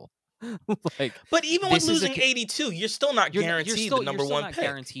possible. But even with losing 82, you're still not guaranteed the number one pick.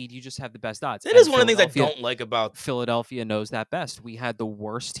 Guaranteed, you just have the best odds. It is one of the things I don't like about Philadelphia. Knows that best. We had the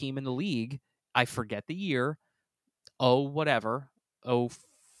worst team in the league. I forget the year. 05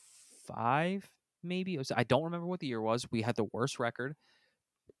 maybe. I don't remember what the year was. We had the worst record.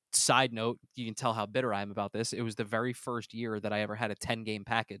 side note, you can tell how bitter I am about this. It was the very first year that I ever had a 10-game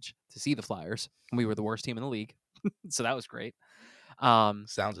package to see the Flyers. And we were the worst team in the league. So that was great.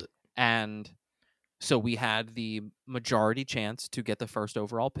 Sounds it. And so we had the majority chance to get the first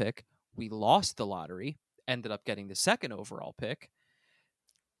overall pick. We lost the lottery, ended up getting the second overall pick.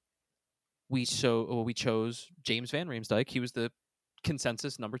 We chose James Van Riemsdyk. He was the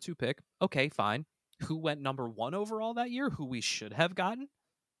consensus number 2 pick. Okay, fine. Who went number 1 overall that year? Who we should have gotten?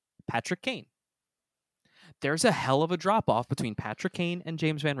 Patrick Kane. There's a hell of a drop off between Patrick Kane and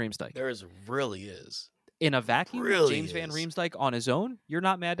James Van Riemsdyk. There really is. In a vacuum, really James Van Riemsdyk on his own, you're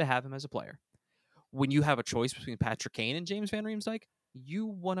not mad to have him as a player. When you have a choice between Patrick Kane and James Van Riemsdyk, you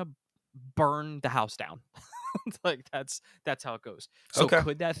want to burn the house down. Like that's how it goes. So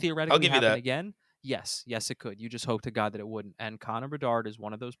could that theoretically happen again? Yes, it could. You just hope to God that it wouldn't. And Connor Bedard is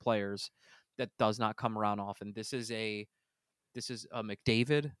one of those players that does not come around often. This is a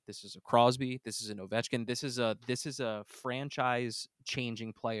McDavid. This is a Crosby. This is an Ovechkin. This is a franchise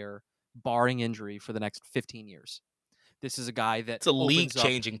changing player, barring injury, for the next 15 years. This is a guy that it's a league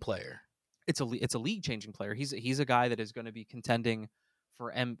changing player. It's a league changing player. He's a guy that is going to be contending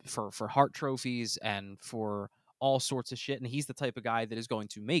for Hart trophies and for all sorts of shit. And he's the type of guy that is going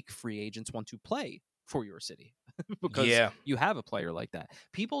to make free agents want to play for your city because you have a player like that.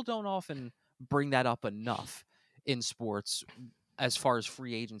 People don't often bring that up enough in sports as far as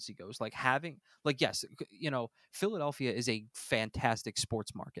free agency goes. Like yes, Philadelphia is a fantastic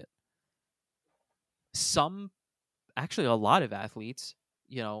sports market. Actually a lot of athletes,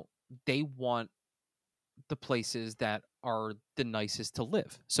 they want the places that are the nicest to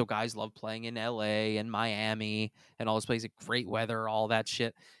live. So guys love playing in LA and Miami and all those places, great weather, all that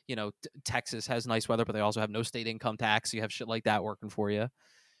shit. Texas has nice weather, but they also have no state income tax. So you have shit like that working for you.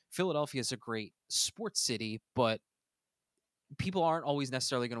 Philadelphia is a great sports city, but people aren't always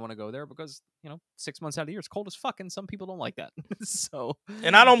necessarily going to want to go there because 6 months out of the year it's cold as fuck, and some people don't like that. So,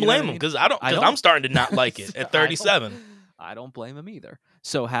 and I don't blame them because I'm starting to not like it at 37. I don't blame him either.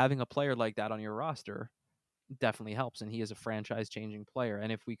 So having a player like that on your roster definitely helps, and he is a franchise-changing player.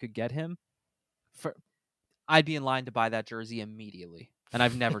 And if we could get him, I'd be in line to buy that jersey immediately. And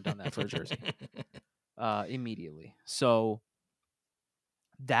I've never done that for a jersey. Immediately. So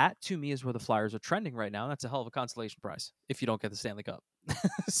that, to me, is where the Flyers are trending right now. And that's a hell of a consolation prize if you don't get the Stanley Cup,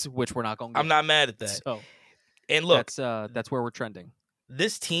 which we're not going to get. I'm not mad at that. So, and look, that's where we're trending.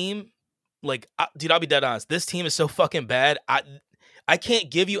 This team, dude, I'll be dead honest. This team is so fucking bad. I can't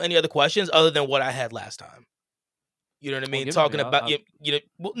give you any other questions other than what I had last time. You know what I mean? Talking about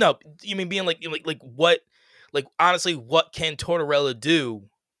no, you mean being like what, honestly, what can Tortorella do?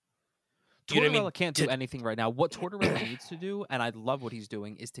 Tortorella can't do anything right now. What Tortorella needs to do, and I love what he's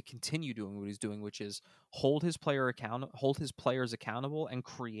doing, is to continue doing what he's doing, which is hold his players accountable, and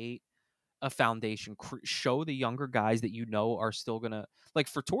create a foundation. Show the younger guys that are still gonna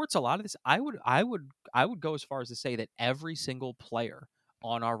for Torts. A lot of this, I would go as far as to say that every single player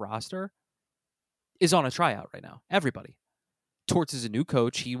on our roster is on a tryout right now. Everybody. Torts is a new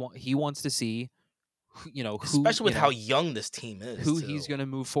coach. He wants to see, who, especially with how young this team is, who he's going to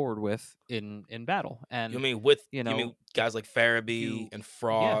move forward with in battle. And you mean guys like Farabee and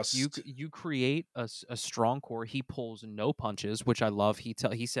Frost. Yeah, you create a strong core. He pulls no punches, which I love. He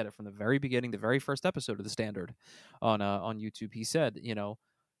said it from the very beginning, the very first episode of The Standard on YouTube. He said,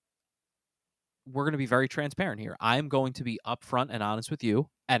 we're going to be very transparent here. I'm going to be upfront and honest with you,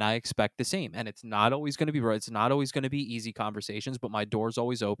 and I expect the same. And it's not always going to be right. It's not always going to be easy conversations, but my door's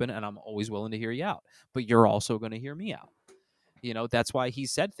always open, and I'm always willing to hear you out. But you're also going to hear me out. That's why he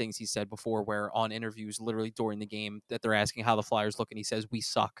said things he said before, where on interviews, literally during the game, that they're asking how the Flyers look, and he says, we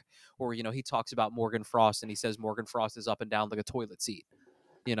suck. Or, he talks about Morgan Frost, and he says Morgan Frost is up and down like a toilet seat.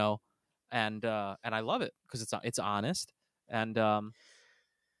 And I love it because it's honest. And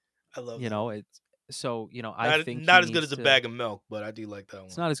I love it's so I think not as good as a bag of milk, but I do like that one.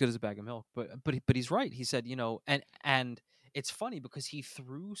 It's not as good as a bag of milk, but he's right. He said, and it's funny because he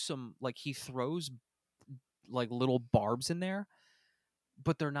throws little barbs in there,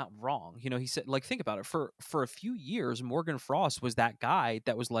 but they're not wrong. He said, think about it, for a few years Morgan Frost was that guy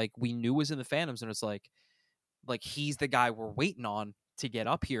that was we knew was in the Phantoms, and it's like he's the guy we're waiting on to get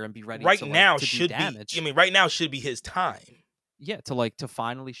up here and be ready right to, now to should do damage. Right now should be his time. Yeah, to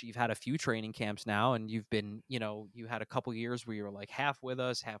finally, you've had a few training camps now, and you've been, you had a couple years where you were half with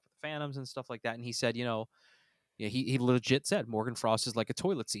us, half with the Phantoms and stuff like that. And he said, he legit said Morgan Frost is like a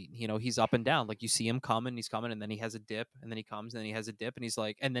toilet seat. He's up and down. You see him coming, he's coming, and then he has a dip, and then he comes, and then he has a dip, and he's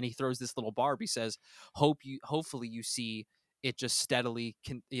and then he throws this little barb. He says, hopefully you see it just steadily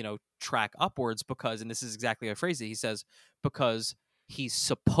track upwards, because, and this is exactly how I phrase it, he says, because he's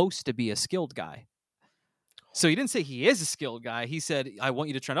supposed to be a skilled guy. So he didn't say he is a skilled guy. He said, I want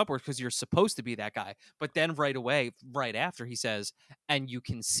you to trend upwards because you're supposed to be that guy. But then right away, right after, he says, and you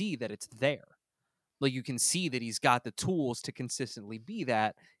can see that it's there. Like, you can see that he's got the tools to consistently be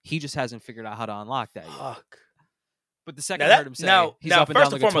that. He just hasn't figured out how to unlock that yet. Fuck. But the second I heard him say, he's up and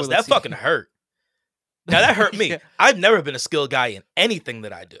first down and like foremost, a toilet that fucking hurt. Now, that hurt me. Yeah. I've never been a skilled guy in anything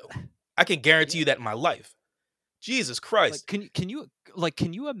that I do. I can guarantee you that in my life. Jesus Christ. Like, can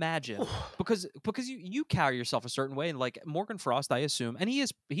you imagine? because you carry yourself a certain way, and like Morgan Frost, I assume, and he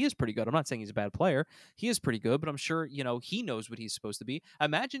is pretty good. I'm not saying he's a bad player. He is pretty good, but I'm sure, he knows what he's supposed to be.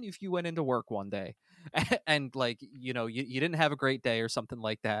 Imagine if you went into work one day and like, you didn't have a great day or something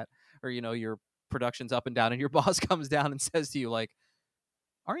like that, or your production's up and down, and your boss comes down and says to you like,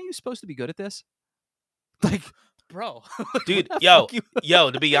 aren't you supposed to be good at this? Like, bro. Dude, yo,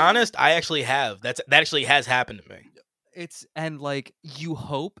 to be honest, I actually have. That actually has happened to me. And like, you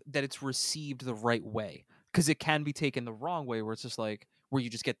hope that it's received the right way, because it can be taken the wrong way, where it's just like, where you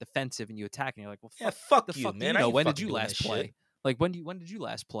just get defensive and you attack, and you're like, well, fuck you, man. When did you last play? Shit. Like, when did you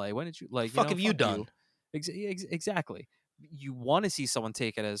last play? When did you like? Fuck have you done? Exactly. You want to see someone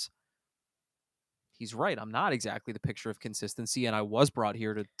take it as, he's right. I'm not exactly the picture of consistency, and I was brought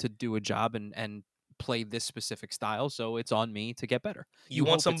here to do a job and play this specific style, so it's on me to get better. You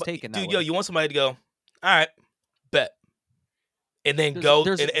want somebody, dude? You want somebody to go, all right, bet, and then go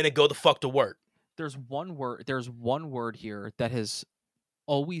the fuck to work. There's one word here that has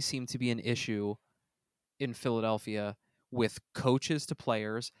always seemed to be an issue in Philadelphia with coaches to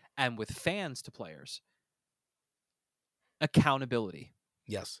players and with fans to players. Accountability.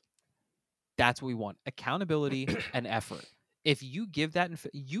 Yes. That's what we want. Accountability and effort. If you give that,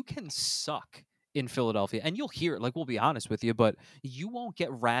 you can suck in Philadelphia, and you'll hear it. Like, we'll be honest with you, but you won't get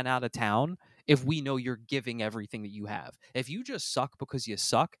ran out of town if we know you're giving everything that you have. If you just suck because you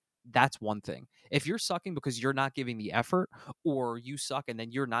suck, that's one thing. If you're sucking because you're not giving the effort, or you suck and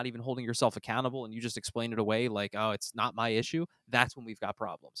then you're not even holding yourself accountable and you just explain it away like, oh, it's not my issue, that's when we've got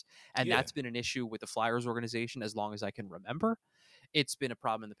problems. And that's been an issue with the Flyers organization as long as I can remember. It's been a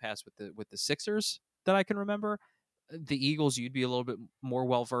problem in the past with the Sixers that I can remember. The Eagles, you'd be a little bit more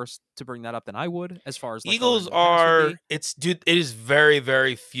well-versed to bring that up than I would, as far as like, Eagles are, it is very,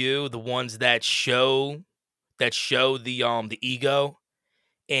 very few the ones that show the ego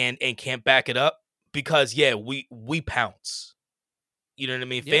and can't back it up, because we pounce. You know what I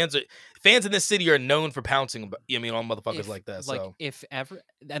mean? Yeah. Fans in this city are known for pouncing, on motherfuckers like that. Like, if ever,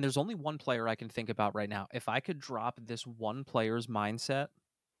 and there's only one player I can think about right now. If I could drop this one player's mindset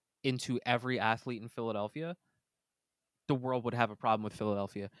into every athlete in Philadelphia, the world would have a problem with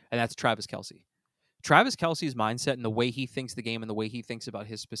Philadelphia, and that's Travis Kelce. Travis Kelce's mindset and the way he thinks the game and the way he thinks about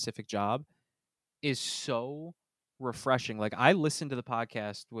his specific job is so refreshing. Like, I listened to the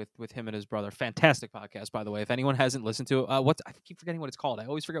podcast with him and his brother. Fantastic podcast, by the way. If anyone hasn't listened to it, I keep forgetting what it's called. I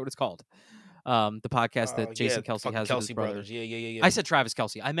always forget what it's called. The podcast that Jason Kelce has with his brothers. Yeah. I said Travis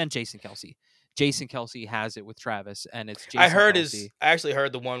Kelce. I meant Jason Kelce. Jason Kelce has it with Travis, and it's Jason I actually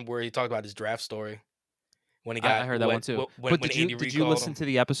heard the one where he talked about his draft story. When he got, I heard that one too. But did you listen to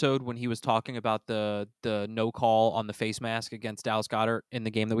the episode when he was talking about the no call on the face mask against Dallas Goedert in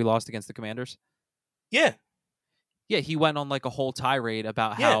the game that we lost against the Commanders? Yeah. Yeah, he went on like a whole tirade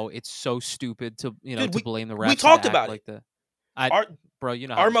about how it's so stupid to to blame the refs. We talked about like it. Bro, you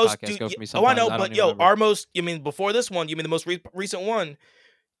know how this podcast goes for me sometimes. Oh, I know, but our most, before this one, the most recent one,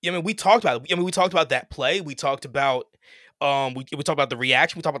 we talked about it. We talked about that play. We talked about we talked about the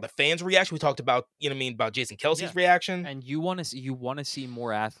reaction. We talked about the fans' reaction. We talked about about Jason Kelce's reaction. And you want to see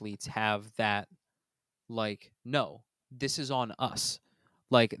more athletes have that, like, no, this is on us.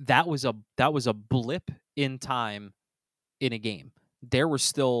 Like, that was a blip in time in a game. There were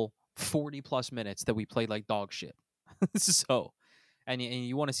still 40 plus minutes that we played like dog shit. So, and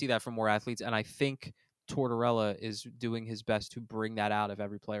you want to see that from more athletes. And I think Tortorella is doing his best to bring that out of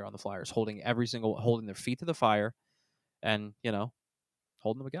every player on the Flyers, holding their feet to the fire. And,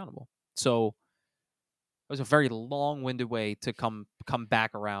 holding them accountable. So it was a very long-winded way to come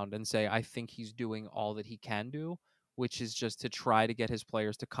back around and say, I think he's doing all that he can do, which is just to try to get his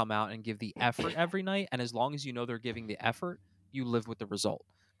players to come out and give the effort every night. And as long as you know they're giving the effort, you live with the result.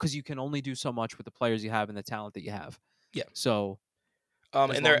 Because you can only do so much with the players you have and the talent that you have. Yeah. So as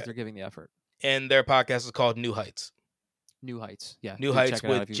long as they're giving the effort. And their podcast is called New Heights. New Heights, yeah. New Heights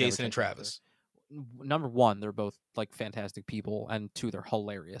with Jason and Travis. Number one, they're both like fantastic people, and two, they're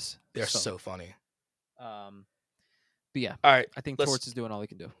hilarious. They're so funny. But yeah, all right. I think Torts is doing all he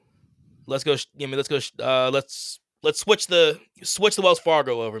can do. Let's go. Let's switch the Wells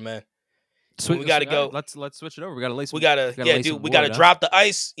Fargo over, man. we got to go. Let's switch it over. We got to lace. We got to dude. We got to drop the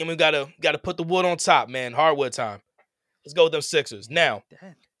ice, and we got to put the wood on top, man. Hardwood time. Let's go with them Sixers now.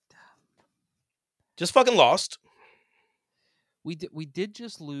 Just fucking lost. We did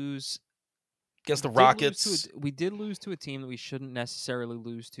just lose against the Rockets. We did lose to a team that we shouldn't necessarily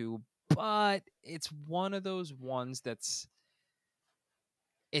lose to, but it's one of those ones it's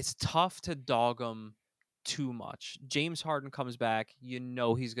tough to dog them too much. James Harden comes back, he's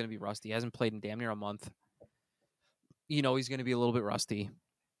going to be rusty. He hasn't played in damn near a month. He's going to be a little bit rusty.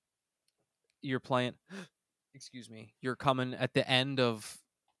 You're playing, excuse me, you're coming at the end of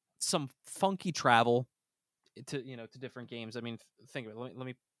some funky travel to different games. I mean, think of it.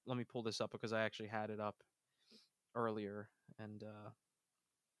 Let me pull this up because I actually had it up earlier and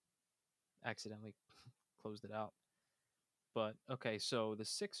accidentally closed it out. But okay, so the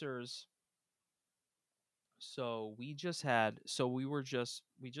Sixers. So we just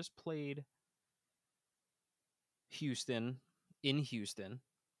played Houston in Houston.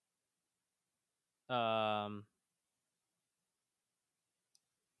 Where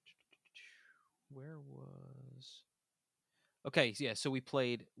was? Okay, yeah. So we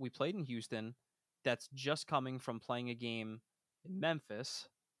played in Houston. That's just coming from playing a game in Memphis.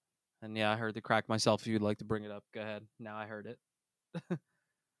 And yeah, I heard the crack myself. If you'd like to bring it up, go ahead. Now I heard it.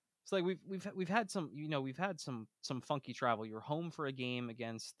 It's like we've had some funky travel. You're home for a game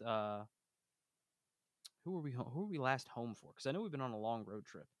against who were we last home for? Because I know we've been on a long road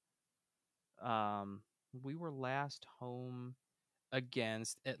trip. We were last home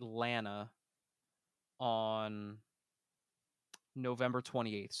against Atlanta on November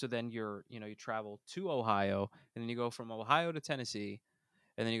 28th. So then you travel to Ohio, and then you go from Ohio to Tennessee,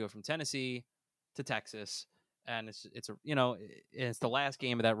 and then you go from Tennessee to Texas, and it's the last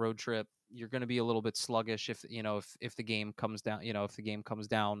game of that road trip. You're going to be a little bit sluggish if the game comes down,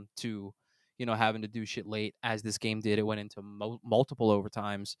 to having to do shit late, as this game did. It went into multiple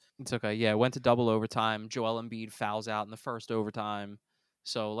overtimes. It's okay. Yeah, it went to double overtime. Joel Embiid fouls out in the first overtime.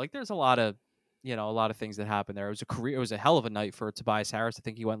 So there's a lot of things that happened there. It was a hell of a night for Tobias Harris. I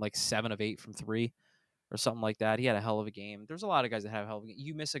think he went 7 of 8 from 3 or something like that. He had a hell of a game. There's a lot of guys that have a hell of a game.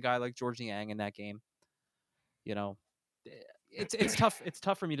 You miss a guy like George Niang in that game. It's tough. It's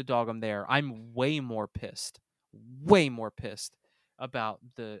tough for me to dog him there. I'm way more pissed about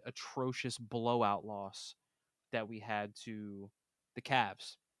the atrocious blowout loss that we had to the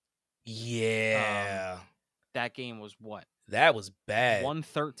Cavs. Yeah. That game was what? That was bad.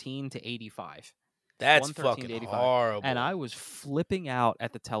 113 to 85. That's fucking horrible. And I was flipping out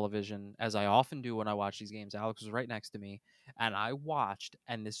at the television, as I often do when I watch these games. Alex was right next to me, and I watched,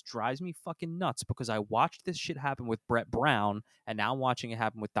 and this drives me fucking nuts because I watched this shit happen with Brett Brown, and now I'm watching it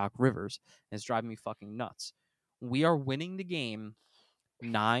happen with Doc Rivers, and it's driving me fucking nuts. We are winning the game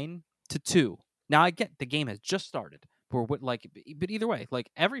 9-2. Now I get the game has just started. But either way,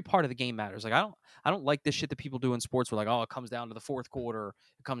 every part of the game matters. I don't like this shit that people do in sports where it comes down to the fourth quarter,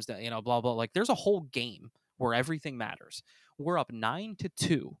 it comes down, blah blah. There's a whole game where everything matters. We're up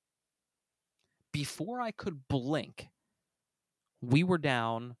 9-2. Before I could blink, we were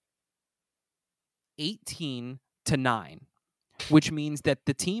down 18-9, which means that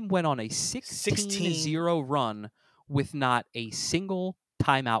the team went on a 16-0 run with not a single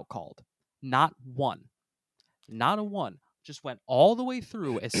timeout called. Not one. Not a one. Just went all the way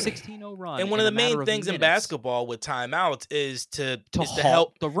through a 16-0 run. And one of the main things in basketball with timeouts is to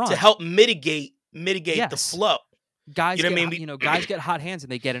help the run, to help mitigate the flow. Guys, guys get hot hands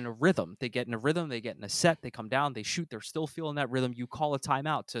and they get in a rhythm. They get in a set. They come down. They shoot. They're still feeling that rhythm. You call a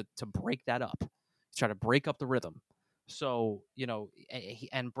timeout to break that up. Try to break up the rhythm. So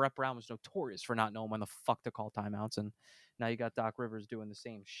and Brett Brown was notorious for not knowing when the fuck to call timeouts. And now you got Doc Rivers doing the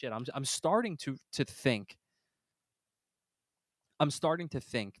same shit. I'm starting to think. I'm starting to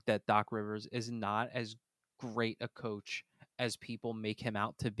think that Doc Rivers is not as great a coach as people make him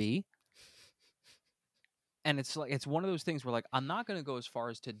out to be. And it's one of those things where I'm not going to go as far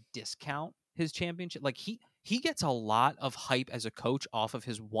as to discount his championship. He gets a lot of hype as a coach off of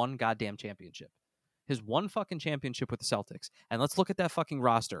his one goddamn championship. His one fucking championship with the Celtics. And let's look at that fucking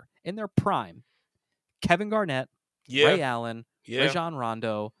roster. In their prime, Kevin Garnett, Ray Allen, Rajon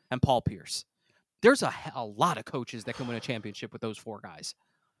Rondo, and Paul Pierce. There's a lot of coaches that can win a championship with those four guys.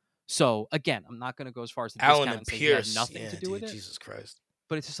 So, again, I'm not going to go as far as to discount and say he has nothing to do with it. Jesus Christ.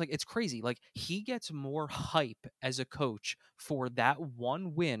 But it's just it's crazy. He gets more hype as a coach for that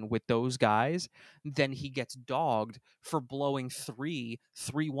one win with those guys than he gets dogged for blowing 3-1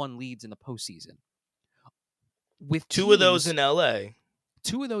 leads in the postseason. With two of those in LA.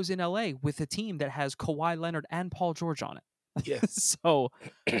 Two of those in LA with a team that has Kawhi Leonard and Paul George on it. Yeah. So,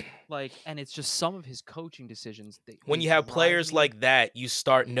 like, and it's just some of his coaching decisions. When They you have drive players me. like that, you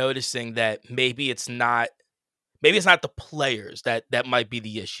start noticing that maybe it's not the players that might be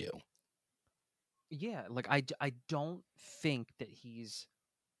the issue. Yeah, like I don't think that he's.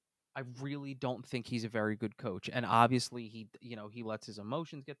 I really don't think he's a very good coach. And obviously, he lets his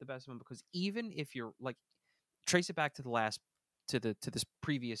emotions get the best of him, because even if you're like, trace it back to to this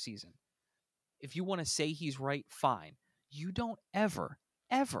previous season. If you want to say he's right, fine. You don't ever,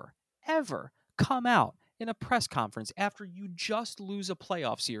 ever, ever come out in a press conference after you just lose a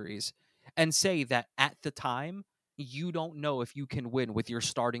playoff series and say that at the time you don't know if you can win with your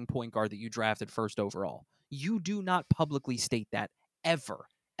starting point guard that you drafted first overall. You do not publicly state that ever.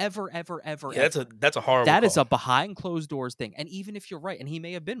 Ever, ever, ever, Yeah, ever. that's a horrible That is call. a behind closed doors thing. And even if you're right, and he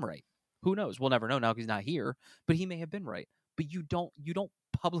may have been right, who knows? We'll never know now because he's not here, but he may have been right. But you don't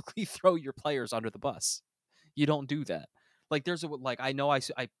publicly throw your players under the bus. You don't do that. Like there's I know I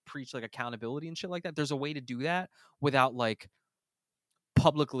preach like accountability and shit like that. There's a way to do that without like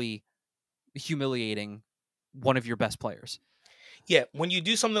publicly humiliating one of your best players. Yeah, when you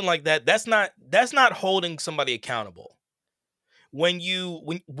do something like that, that's not holding somebody accountable. When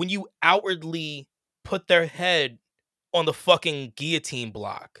you outwardly put their head on the fucking guillotine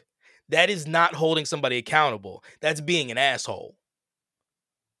block, that is not holding somebody accountable. That's being an asshole.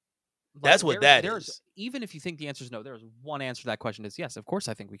 Like That's what that is. even if you think the answer is no, there's one answer to that question is yes. Of course,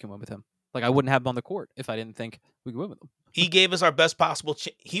 I think we can win with him. Like I wouldn't have him on the court if I didn't think we could win with him. He gave us our best possible.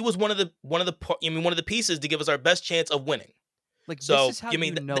 He was one of the pieces to give us our best chance of winning. Like So this is how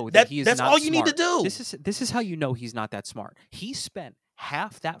you know that he is that's not all you smart. need to do. This is how you know he's not that smart. He spent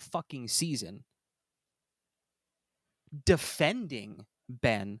half that fucking season defending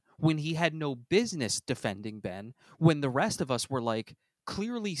Ben when he had no business defending Ben, when the rest of us were like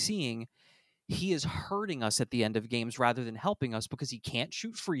clearly seeing he is hurting us at the end of games rather than helping us because he can't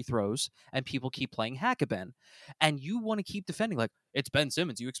shoot free throws and people keep playing hack-a-Ben. And you want to keep defending like it's Ben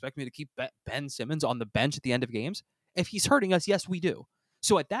Simmons. You expect me to keep Ben Simmons on the bench at the end of games? If he's hurting us, yes, we do.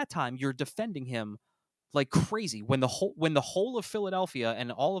 So at that time, you're defending him like crazy when the whole of Philadelphia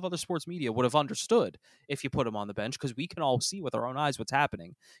and all of other sports media would have understood if you put him on the bench, because we can all see with our own eyes what's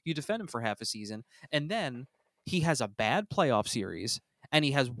happening. You defend him for half a season, and then he has a bad playoff series, and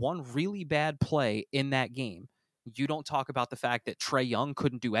he has one really bad play in that game. You don't talk about the fact that Trae Young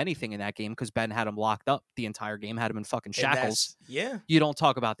couldn't do anything in that game because Ben had him locked up the entire game, had him in fucking shackles. Yeah. You don't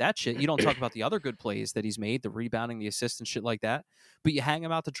talk about that shit. You don't talk about the other good plays that he's made, the rebounding, the assists, and shit like that. But you hang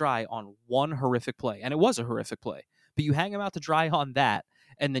him out to dry on one horrific play. And it was a horrific play. But you hang him out to dry on that,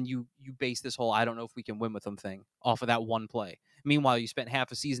 and then you base this whole I don't know if we can win with him thing off of that one play. Meanwhile, you spent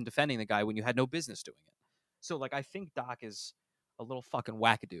half a season defending the guy when you had no business doing it. So, like, I think Doc is a little fucking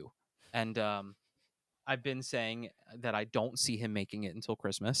wackadoo. And I've been saying that I don't see him making it until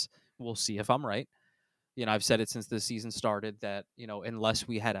Christmas. We'll see if I'm right. I've said it since the season started that, unless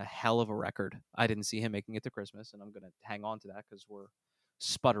we had a hell of a record, I didn't see him making it to Christmas. And I'm going to hang on to that because we're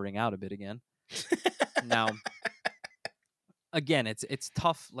sputtering out a bit again. Now, again, it's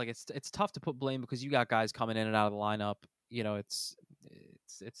tough. Like it's tough to put blame because you got guys coming in and out of the lineup. It's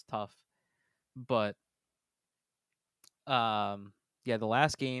tough. But yeah, the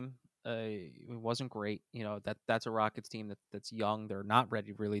last game it wasn't great. That's a Rockets team that's young. They're not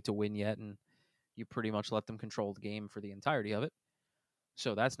ready really to win yet, and you pretty much let them control the game for the entirety of it.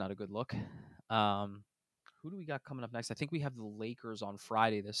 So that's not a good look. Who do we got coming up next? I think we have the Lakers on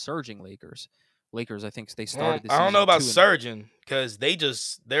Friday, the surging Lakers. I think they started the season. I don't know about surging because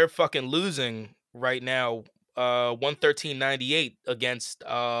they're fucking losing right now 113-98 against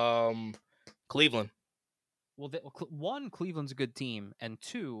Cleveland. Well, one, Cleveland's a good team, and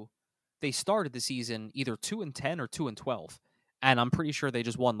two, they started the season either 2-10 or 2-12, and I'm pretty sure they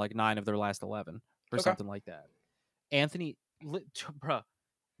just won like 9 of their last 11 or something like that. Anthony, bruh,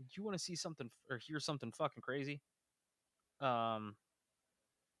 do you want to see something or hear something fucking crazy? Hold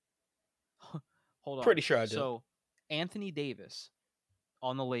on. Pretty sure I do. So, Anthony Davis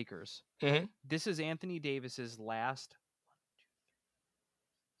on the Lakers. Mm-hmm. This is Anthony Davis's last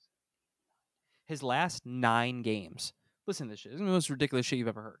 9 games. Listen to this shit. This is the most ridiculous shit you've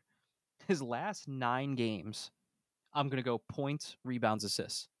ever heard. His last 9 games, I'm going to go points, rebounds,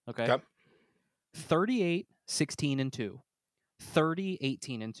 assists. Okay. 38, 16, and 2. 30,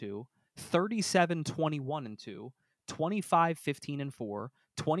 18, and 2. 37, 21, and 2. 25, 15, and 4.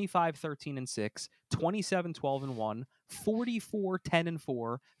 25, 13, and 6. 27, 12, and 1. 44, 10, and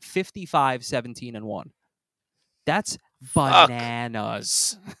 4. 55, 17, and 1. That's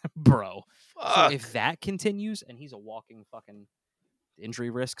bananas, bro. Fuck. So if that continues, and he's a walking fucking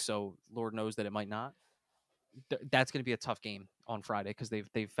injury risk, so Lord knows that it might not. that's going to be a tough game on Friday because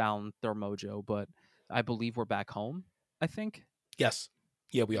they've found their mojo. But I believe we're back home. I think. Yes.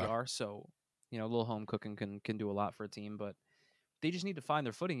 Yeah, we We are. are. So, a little home cooking can do a lot for a team, but they just need to find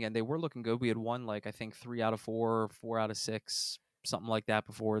their footing again. They were looking good. We had won like I think 3 out of 4, 4 out of 6, something like that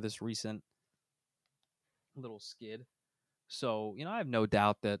before this recent little skid. So, I have no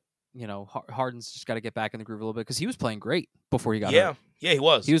doubt that, Harden's just got to get back in the groove a little bit because he was playing great before he got hurt. Yeah, he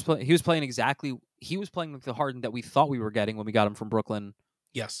was. He was playing like the Harden that we thought we were getting when we got him from Brooklyn.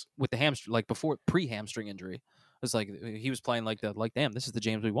 Yes. With the hamstring, like before pre-hamstring injury. It's like he was playing like damn, this is the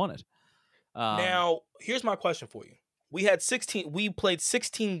James we wanted. Now, here's my question for you. We played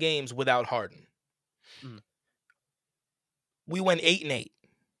 16 games without Harden. Mm-hmm. We went 8-8.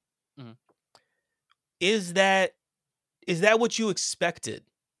 Mm-hmm. Is that what you expected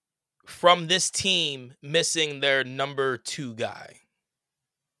from this team missing their number 2 guy?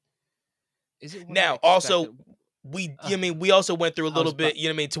 Is it now? Also, we also went through a little bit,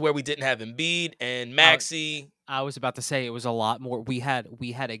 to where we didn't have Embiid and Maxey. I was about to say it was a lot more. We had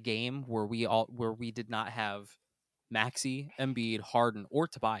a game where we did not have Maxey, Embiid, Harden, or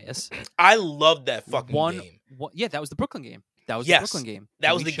Tobias. I loved that fucking game. Yeah, that was the Brooklyn game. That was the Brooklyn game.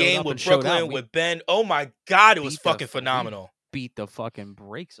 That was the game with Brooklyn with Ben. Oh my God, it was fucking phenomenal. Beat the fucking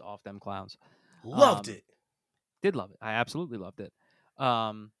brakes off them clowns. Loved it. Did love it. I absolutely loved it.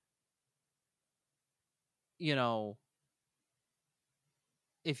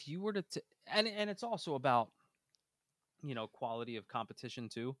 If you were to and it's also about quality of competition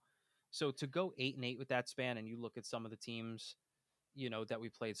too. So to go 8-8 with that span, and you look at some of the teams that we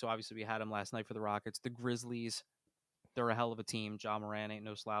played. So obviously we had them last night for the Rockets. The Grizzlies, they're a hell of a team. Ja Morant ain't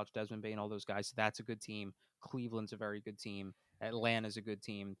no slouch. Desmond Bane, all those guys. So that's a good team. Cleveland's a very good team. Atlanta's a good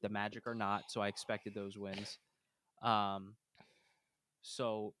team. The Magic are not, so I expected those wins.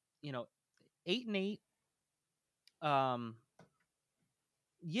 So 8-8.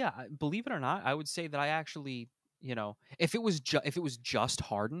 Yeah, believe it or not, I would say that I actually, if it was just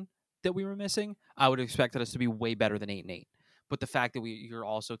Harden that we were missing, I would have expected us to be way better than 8-8. But the fact that you're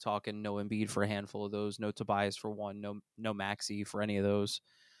also talking no Embiid for a handful of those, no Tobias for one, no Maxey for any of those,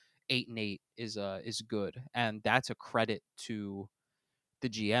 8-8 is good, and that's a credit to the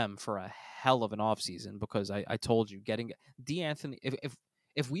GM for a hell of an offseason because I told you getting D'Anthony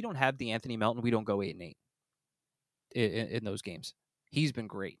if we don't have D'Anthony Melton, we don't go 8-8 in those games. He's been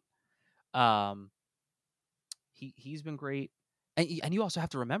great. He's been great, and you also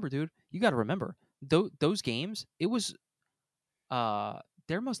have to remember, dude. You got to remember those games. It was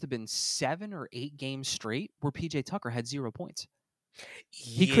there must have been 7 or 8 games straight where PJ Tucker had 0 points.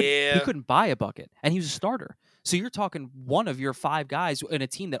 He couldn't buy a bucket, and he was a starter. So you're talking one of your 5 guys in a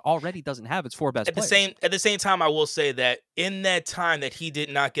team that already doesn't have its 4 best players. At the same time, I will say that in that time that he did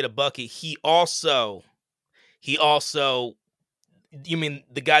not get a bucket, he also, you mean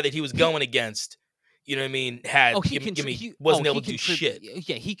the guy that he was going against, you know what I mean, had wasn't able to do shit.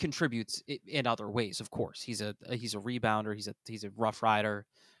 Yeah, he contributes in other ways, of course. He's a rebounder, he's a rough rider,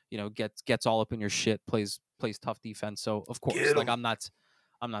 gets all up in your shit, plays tough defense. So of course, like I'm not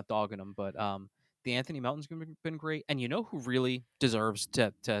dogging him, but the Anthony Melton's been great, and who really deserves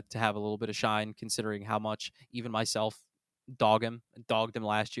to have a little bit of shine, considering how much even myself dogged him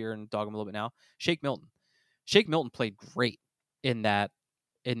last year and dog him a little bit now. Shake Milton played great in that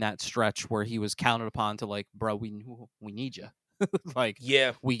stretch where he was counted upon to like, bro, we need you. Like,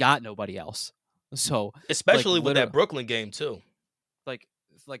 yeah, we got nobody else. So especially with that Brooklyn game too.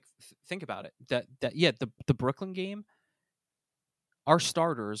 Like think about it. The Brooklyn game, our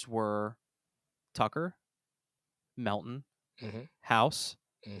starters were Tucker, Melton, House,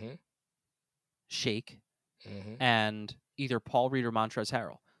 Shake, and either Paul Reed or Montrezl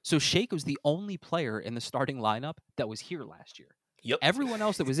Harrell. So Shake was the only player in the starting lineup that was here last year. Yep. Everyone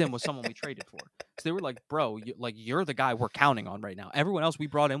else that was in was someone we traded for. So they were like, bro, you're the guy we're counting on right now. Everyone else we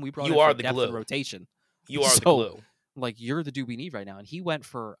brought in for depth and rotation. You are the glue. Like, you're the dude we need right now. And he went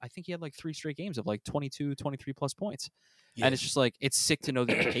for, I think he had like 3 straight games of like 22, 23 plus points. Yeah. And it's just like, it's sick to know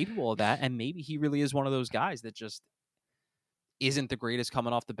that you're capable of that. And maybe he really is one of those guys that just isn't the greatest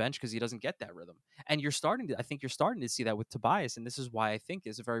coming off the bench because he doesn't get that rhythm. And I think you're starting to see that with Tobias. And this is why I think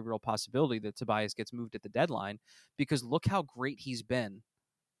there's a very real possibility that Tobias gets moved at the deadline, because look how great he's been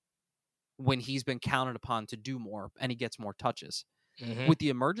when he's been counted upon to do more and he gets more touches. With the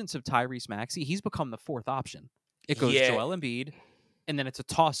emergence of Tyrese Maxey, he's become the 4th option. It goes Joel Embiid, and then it's a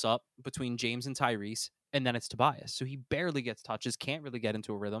toss-up between James and Tyrese, and then it's Tobias. So he barely gets touches, can't really get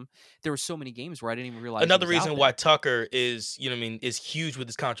into a rhythm. There were so many games where I didn't even realize. Another reason why Tucker is, is huge with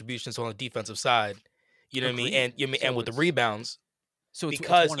his contributions on the defensive side. You know what I mean? And and with the rebounds. So it's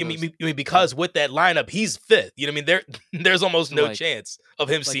because one of those. because with that lineup, he's fifth. You know what I mean? There's almost So, no like, chance of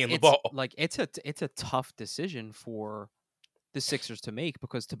him seeing the ball. Like it's a tough decision for the Sixers to make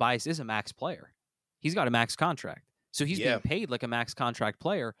because Tobias is a max player. He's got a max contract. So he's Yeah. being paid like a max contract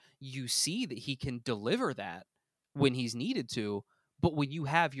player. You see that he can deliver that when he's needed to, but when you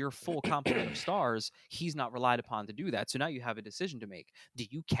have your full complement of stars, he's not relied upon to do that. So now you have a decision to make. Do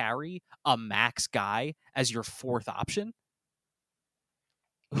you carry a max guy as your fourth option?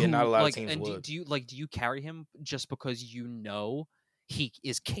 Yeah, not a Who lot of like teams and would. do you carry him just because you know he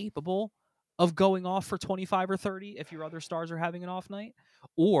is capable of going off for 25 or 30 if your other stars are having an off night?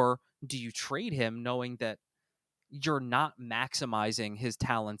 Or do you trade him knowing that you're not maximizing his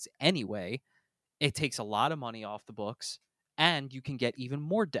talents anyway? It takes a lot of money off the books and you can get even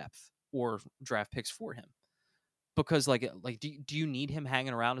more depth or draft picks for him. Because do you need him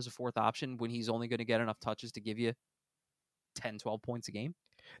hanging around as a fourth option when he's only going to get enough touches to give you 10, 12 points a game?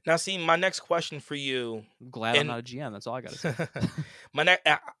 Now, see, my next question for you. I'm glad I'm not a GM. That's all I got to say.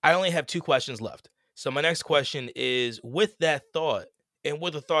 I only have 2 questions left. So my next question is, with that thought, and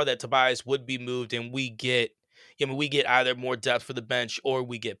with the thought that Tobias would be moved, and we get either more depth for the bench or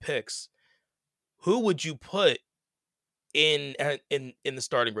we get picks. Who would you put in the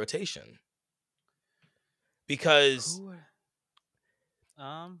starting rotation? Because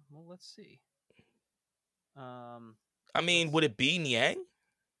well, let's see. I mean, would it be Niang?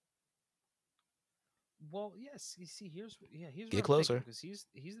 Well, yes. You see, here's Get what I'm closer. thinking because he's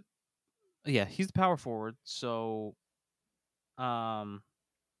he's the power forward. So, hold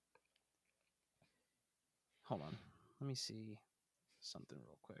on, let me see something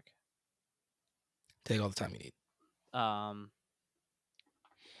real quick. Take all the time you need.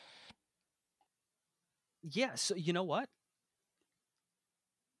 Yeah. So you know what?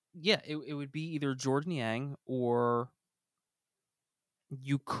 Yeah, it would be either Jordan Yang or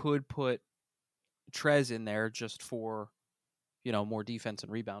you could put Trez in there just for more defense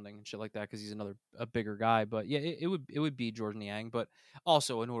and rebounding and shit like that because he's a bigger guy. But yeah, it would be Jordan Yang. But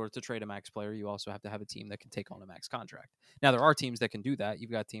also, in order to trade a max player, you also have to have a team that can take on a max contract. Now, there are teams that can do that.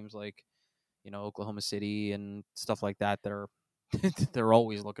 You've got teams like Oklahoma City and stuff like that that are they're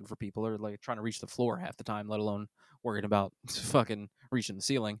always looking for people or like trying to reach the floor half the time, let alone worrying about fucking reaching the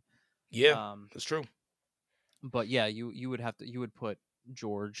ceiling. Yeah, that's true. But yeah, you would put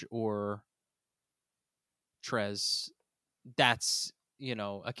George or Trez. That's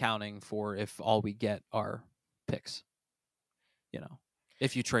accounting for if all we get are picks.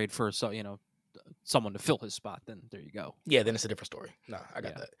 If you trade for someone to fill his spot, then there you go. Yeah, then it's a different story. No, I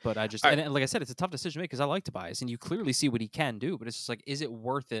got that. But I just and like I said, it's a tough decision to make because I like Tobias, and you clearly see what he can do. But it's just like, is it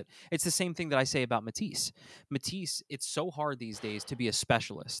worth it? It's the same thing that I say about Matisse. Matisse, it's so hard these days to be a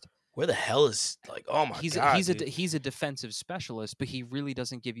specialist. Where the hell is oh my god? He's a defensive specialist, but he really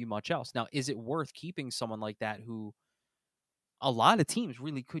doesn't give you much else. Now, is it worth keeping someone like that who a lot of teams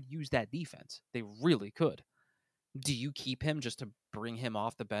really could use that defense? They really could. Do you keep him just to bring him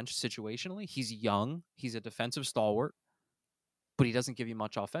off the bench situationally? He's young. He's a defensive stalwart, but he doesn't give you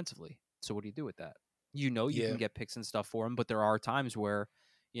much offensively. So what do you do with that? You can get picks and stuff for him, but there are times where,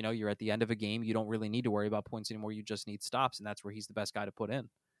 you're at the end of a game. You don't really need to worry about points anymore. You just need stops, and that's where he's the best guy to put in.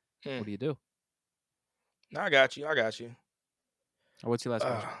 What do you do? No, I got you. What's your last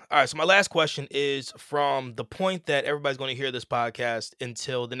question? All right, so my last question is from the point that everybody's going to hear this podcast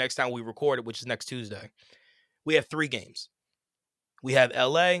until the next time we record it, which is next Tuesday. We have 3 games. We have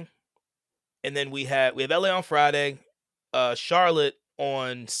LA, and then we have LA on Friday, Charlotte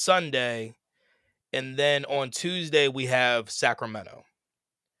on Sunday, and then on Tuesday we have Sacramento.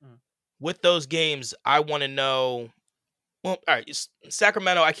 With those games, I want to know. Well, all right,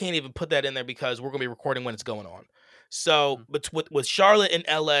 Sacramento, I can't even put that in there because we're going to be recording when it's going on. So, but with Charlotte and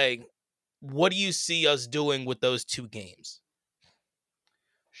LA, what do you see us doing with those 2 games?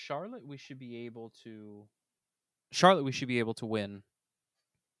 Charlotte, we should be able to win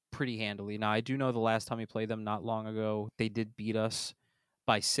pretty handily. Now, I do know the last time we played them not long ago, they did beat us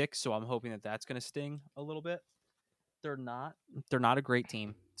by 6, so I'm hoping that that's going to sting a little bit. They're not a great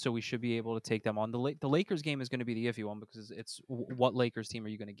team, so we should be able to take them on. The Lakers game is going to be the iffy one because it's what Lakers team are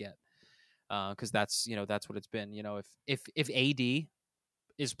you going to get? Because that's what it's been. If AD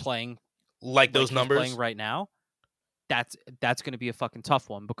is playing like those numbers playing right now, that's going to be a fucking tough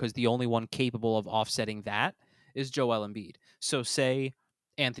one because the only one capable of offsetting that is Joel Embiid. So say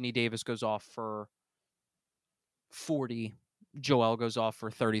Anthony Davis goes off for 40, Joel goes off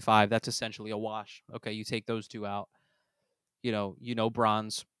for 35. That's essentially a wash. Okay, you take those 2 out.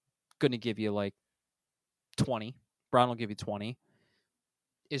 Bron's going to give you like 20. Bron will give you 20.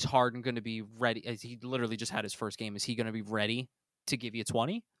 Is Harden going to be ready? As he literally just had his first game, is he going to be ready to give you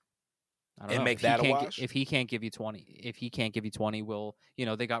 20. I don't And know make that a wash. If he can't give you 20, we'll,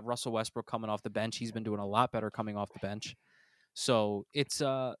 they got Russell Westbrook coming off the bench. He's been doing a lot better coming off the bench. So it's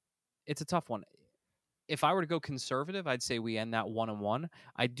a tough one. If I were to go conservative, I'd say we end that 1-1.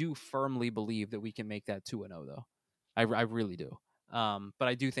 I do firmly believe that we can make that 2-0 though. I really do. But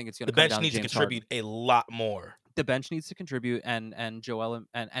I do think it's going to come down to James Harden. The bench needs to contribute a lot more. The bench needs to contribute, and Joel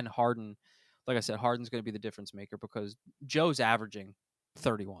and Harden, like I said, Harden's going to be the difference maker because Joe's averaging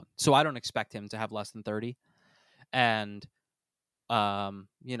 31, so I don't expect him to have less than 30. And they're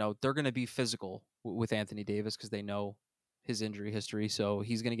going to be physical with Anthony Davis because they know his injury history, so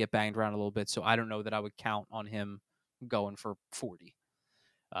he's going to get banged around a little bit. So I don't know that I would count on him going for 40.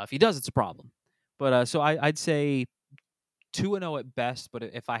 If he does, it's a problem. But so I'd say 2-0 at best. But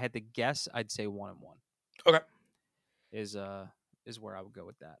if I had to guess, I'd say 1-1. Okay. Is where I would go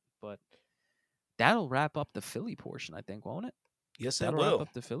with that. But that'll wrap up the Philly portion, I think, won't it? Yes, that'll it will. wrap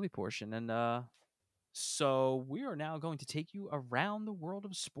up the Philly portion. And so we are now going to take you around the world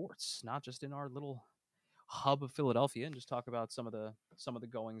of sports, not just in our little hub of Philadelphia, and just talk about some of the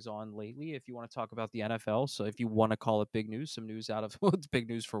goings on lately. If you want to talk about the NFL, so if you want to call it big news, some news out of it's big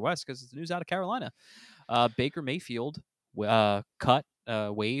news for West because it's news out of Carolina. Baker Mayfield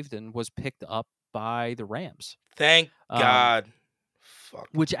waived and was picked up by the Rams. Thank God. Fuck.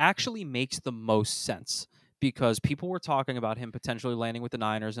 Which actually makes the most sense because people were talking about him potentially landing with the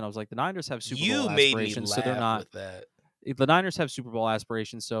Niners, and I was like, the Niners have Super Bowl aspirations, so they're not. With that. The Niners have Super Bowl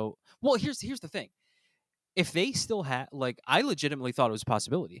aspirations, so here's the thing. If they still had, I legitimately thought it was a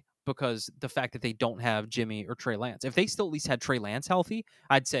possibility because the fact that they don't have Jimmy or Trey Lance. If they still at least had Trey Lance healthy,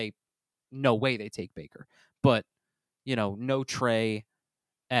 I'd say no way they take Baker. But, no Trey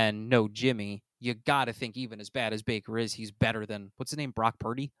and no Jimmy, you got to think even as bad as Baker is, he's better than, what's his name, Brock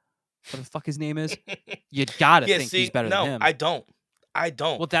Purdy? What the fuck his name is? You got to think he's better than him. I don't.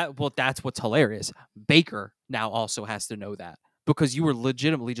 Well, that's what's hilarious. Baker now also has to know that. Because you were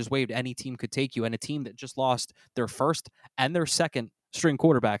legitimately just waived. Any team could take you. And a team that just lost their first and their second string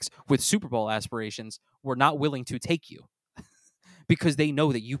quarterbacks with Super Bowl aspirations were not willing to take you because they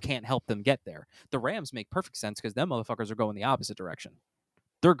know that you can't help them get there. The Rams make perfect sense because them motherfuckers are going the opposite direction.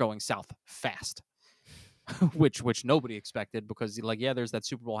 They're going south fast, which nobody expected because, there's that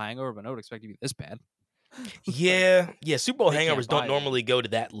Super Bowl hangover, but nobody expected to be this bad. Yeah. Super Bowl hangovers don't normally go to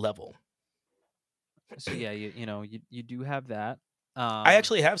that level. So yeah, you do have that. I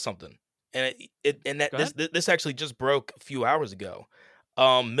actually have something, and this actually just broke a few hours ago.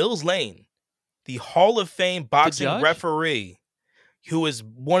 Mills Lane, the Hall of Fame boxing referee, who is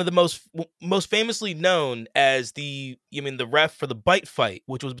one of the most famously known as the ref for the bite fight,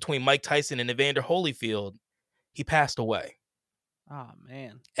 which was between Mike Tyson and Evander Holyfield, he passed away. Oh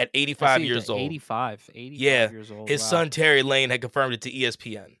man, at 85 years old. 85 years old. His son Terry Lane had confirmed it to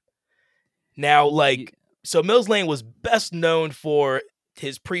ESPN. Now, so Mills Lane was best known for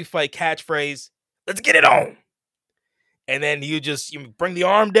his pre-fight catchphrase, "Let's get it on." And then you bring the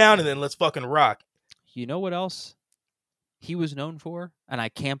arm down and then let's fucking rock. You know what else he was known for? And I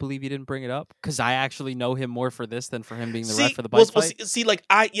can't believe you didn't bring it up because I actually know him more for this than for him being the ref for the fight. But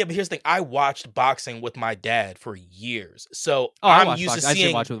here's the thing. I watched boxing with my dad for years. So I'm used to seeing... I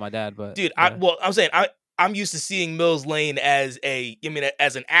didn't watch it with my dad, but... Dude, yeah. I'm used to seeing Mills Lane as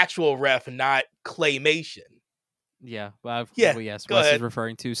as an actual ref, not claymation. Yeah. Yes. Wes is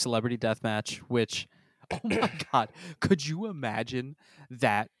referring to Celebrity Deathmatch, which, oh my God, could you imagine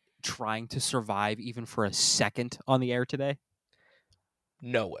that trying to survive even for a second on the air today?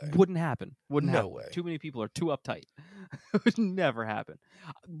 No way. Wouldn't happen. No way. Too many people are too uptight. It would never happen.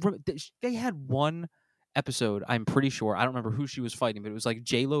 They had one episode, I'm pretty sure. I don't remember who she was fighting, but it was like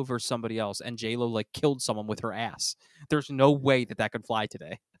J-Lo versus somebody else, and J-Lo killed someone with her ass. There's no way that could fly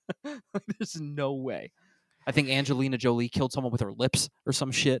today. There's no way. I think Angelina Jolie killed someone with her lips or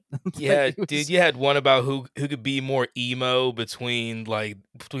some shit. Yeah, dude, you had one about who could be more emo between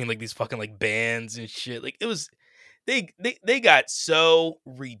these fucking bands and shit. It was they got so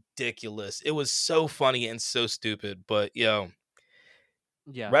ridiculous. It was so funny and so stupid. But yeah,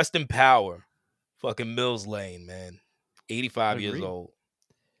 rest in power. Fucking Mills Lane, man. 85 years old.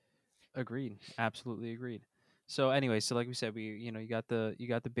 Agreed. Absolutely agreed. So anyway, like we said, you got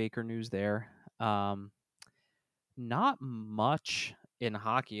the Baker news there. Not much in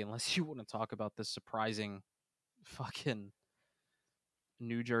hockey unless you want to talk about the surprising fucking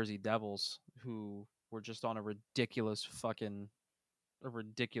New Jersey Devils who were just on a ridiculous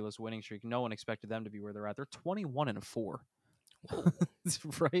winning streak. No one expected them to be where they're at. They're 21-4.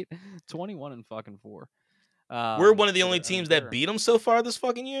 Right? 21-4. We're one of the only teams that beat them so far this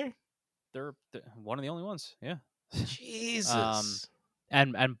fucking year. They're one of the only ones. Yeah. Jesus.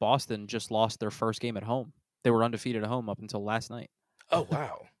 And Boston just lost their first game at home. They were undefeated at home up until last night. Oh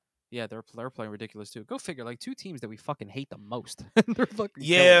wow. Yeah, they're playing ridiculous too. Go figure. Like, two teams that we fucking hate the most. They're fucking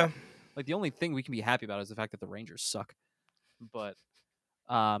killing Yeah. it. Like, the only thing we can be happy about is the fact that the Rangers suck. But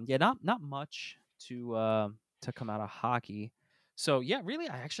yeah, not much to come out of hockey. So yeah, really,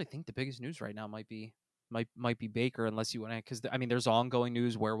 I actually think the biggest news right now might be Baker, unless you want to, because I mean, there's ongoing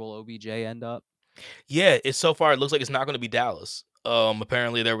news. Where will OBJ end up? Yeah, it's so far it looks like it's not going to be Dallas.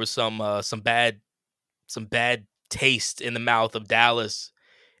 Apparently there was some bad taste in the mouth of Dallas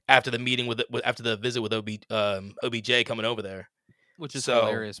after the meeting after the visit with OBJ coming over there. Which is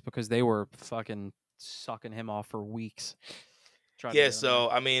hilarious because they were fucking sucking him off for weeks. Yeah, so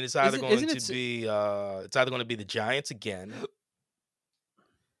I mean, it's either going to be the Giants again,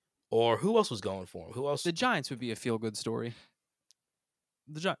 or who else was going for him? Who else? The Giants would be a feel good story.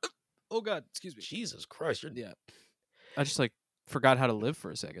 The Giants. Oh God, excuse me. Jesus Christ, yeah. I just forgot how to live for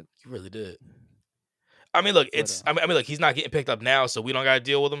a second. You really did. I mean, look, look, he's not getting picked up now, so we don't got to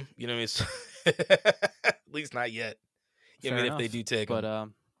deal with him. You know what I mean? At least not yet. I mean, if they do take him. But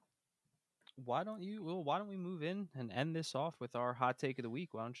why don't we move in and end this off with our hot take of the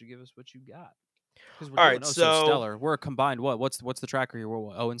week? Why don't you give us what you got? Because we're doing so stellar. We're a combined what's the tracker here?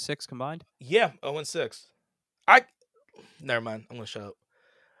 We're 0-6 combined? Yeah, 0-6. Never mind. I'm gonna shut up.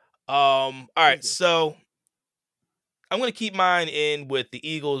 All right, so I'm gonna keep mine in with the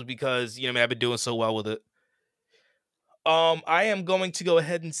Eagles because I've been doing so well with it. I am going to go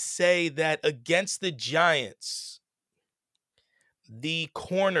ahead and say that against the Giants, the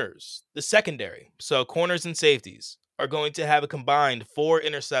corners, the secondary, so corners and safeties, are going to have a combined 4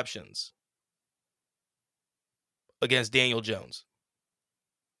 interceptions against Daniel Jones.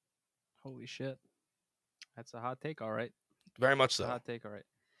 Holy shit. That's a hot take, all right. Very much so. Hot take, all right.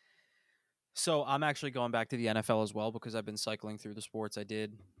 So I'm actually going back to the NFL as well because I've been cycling through the sports. I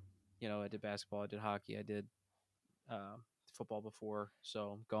did basketball, I did hockey, I did football before.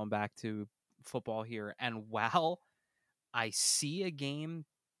 So going back to football here. And while I see a game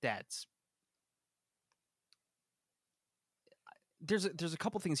that's there's a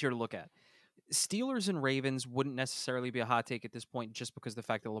couple things here to look at. Steelers and Ravens wouldn't necessarily be a hot take at this point just because of the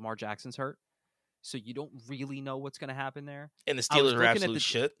fact that Lamar Jackson's hurt. So you don't really know what's going to happen there. And the Steelers are absolute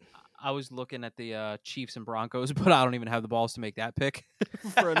shit. I was looking at the Chiefs and Broncos, but I don't even have the balls to make that pick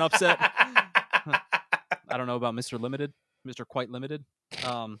for an upset. I don't know about Mr. Limited, Mr. Quite Limited.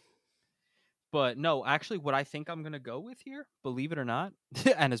 But no, actually what I think I'm going to go with here, believe it or not,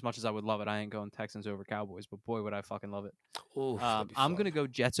 and as much as I would love it, I ain't going Texans over Cowboys, but boy, would I fucking love it. Oof, I'm going to go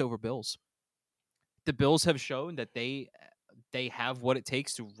Jets over Bills. The Bills have shown that they have what it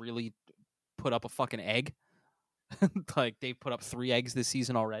takes to really put up a fucking egg. Like, they've put up 3 eggs this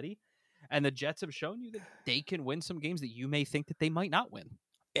season already. And the Jets have shown you that they can win some games that you may think that they might not win.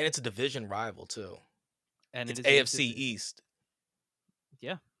 And it's a division rival, too. And it's AFC East.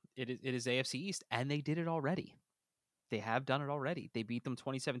 Yeah, it is AFC East, and they did it already. They have done it already. They beat them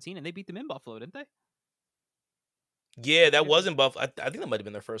 2017, and they beat them in Buffalo, didn't they? Yeah, that wasn't Buffalo. I think that might have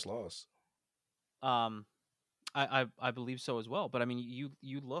been their first loss. I believe so as well. But I mean,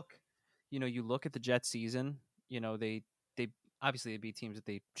 you look at the Jets season. They obviously they beat teams that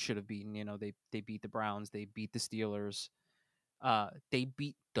they should have beaten. They beat the Browns. They beat the Steelers. They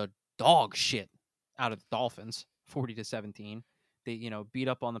beat the dog shit out of the Dolphins, 40-17. They beat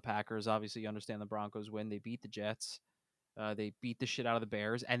up on the Packers. Obviously, you understand the Broncos win. They beat the Jets. They beat the shit out of the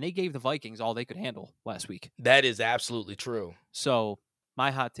Bears, and they gave the Vikings all they could handle last week. That is absolutely true. So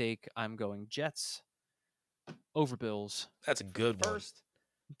my hot take: I'm going Jets over Bills. That's a good one. First,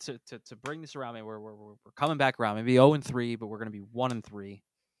 to bring this around, man, we're coming back around. Maybe 0-3, but we're going to be 1-3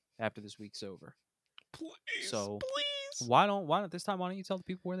 after this week's over. Please, please. Why don't this time? Why don't you tell the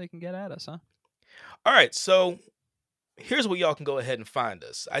people where they can get at us, huh? All right, so here's where y'all can go ahead and find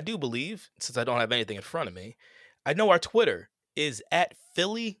us. I do believe, since I don't have anything in front of me, I know our Twitter is at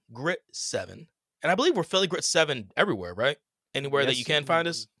PhillyGrit7, and I believe we're PhillyGrit7 everywhere, right? Anywhere that you can find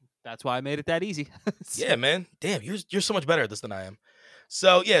us. That's why I made it that easy. Yeah, man. Damn, you're so much better at this than I am.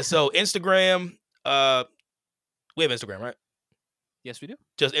 So yeah, so Instagram. We have Instagram, right? Yes, we do.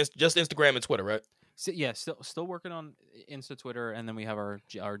 Just Instagram and Twitter, right? So, yeah, still working on Insta, Twitter, and then we have our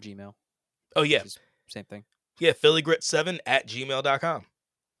Gmail. Oh yeah, same thing. Yeah, PhillyGrit7@gmail.com.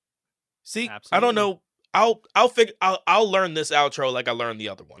 See, Absolutely. I don't know. I'll learn this outro like I learned the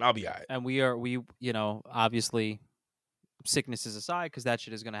other one. I'll be all right. And we obviously, sicknesses aside, because that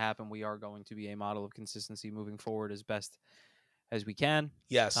shit is going to happen, we are going to be a model of consistency moving forward as best as we can.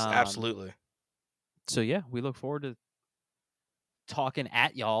 Yes, absolutely. So yeah, we look forward to talking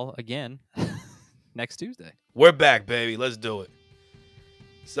at y'all again. next Tuesday. We're back, baby. Let's do it.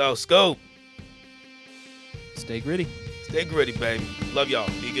 So, Scope. Stay gritty. Stay gritty, baby. Love y'all.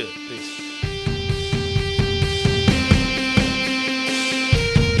 Be good. Peace.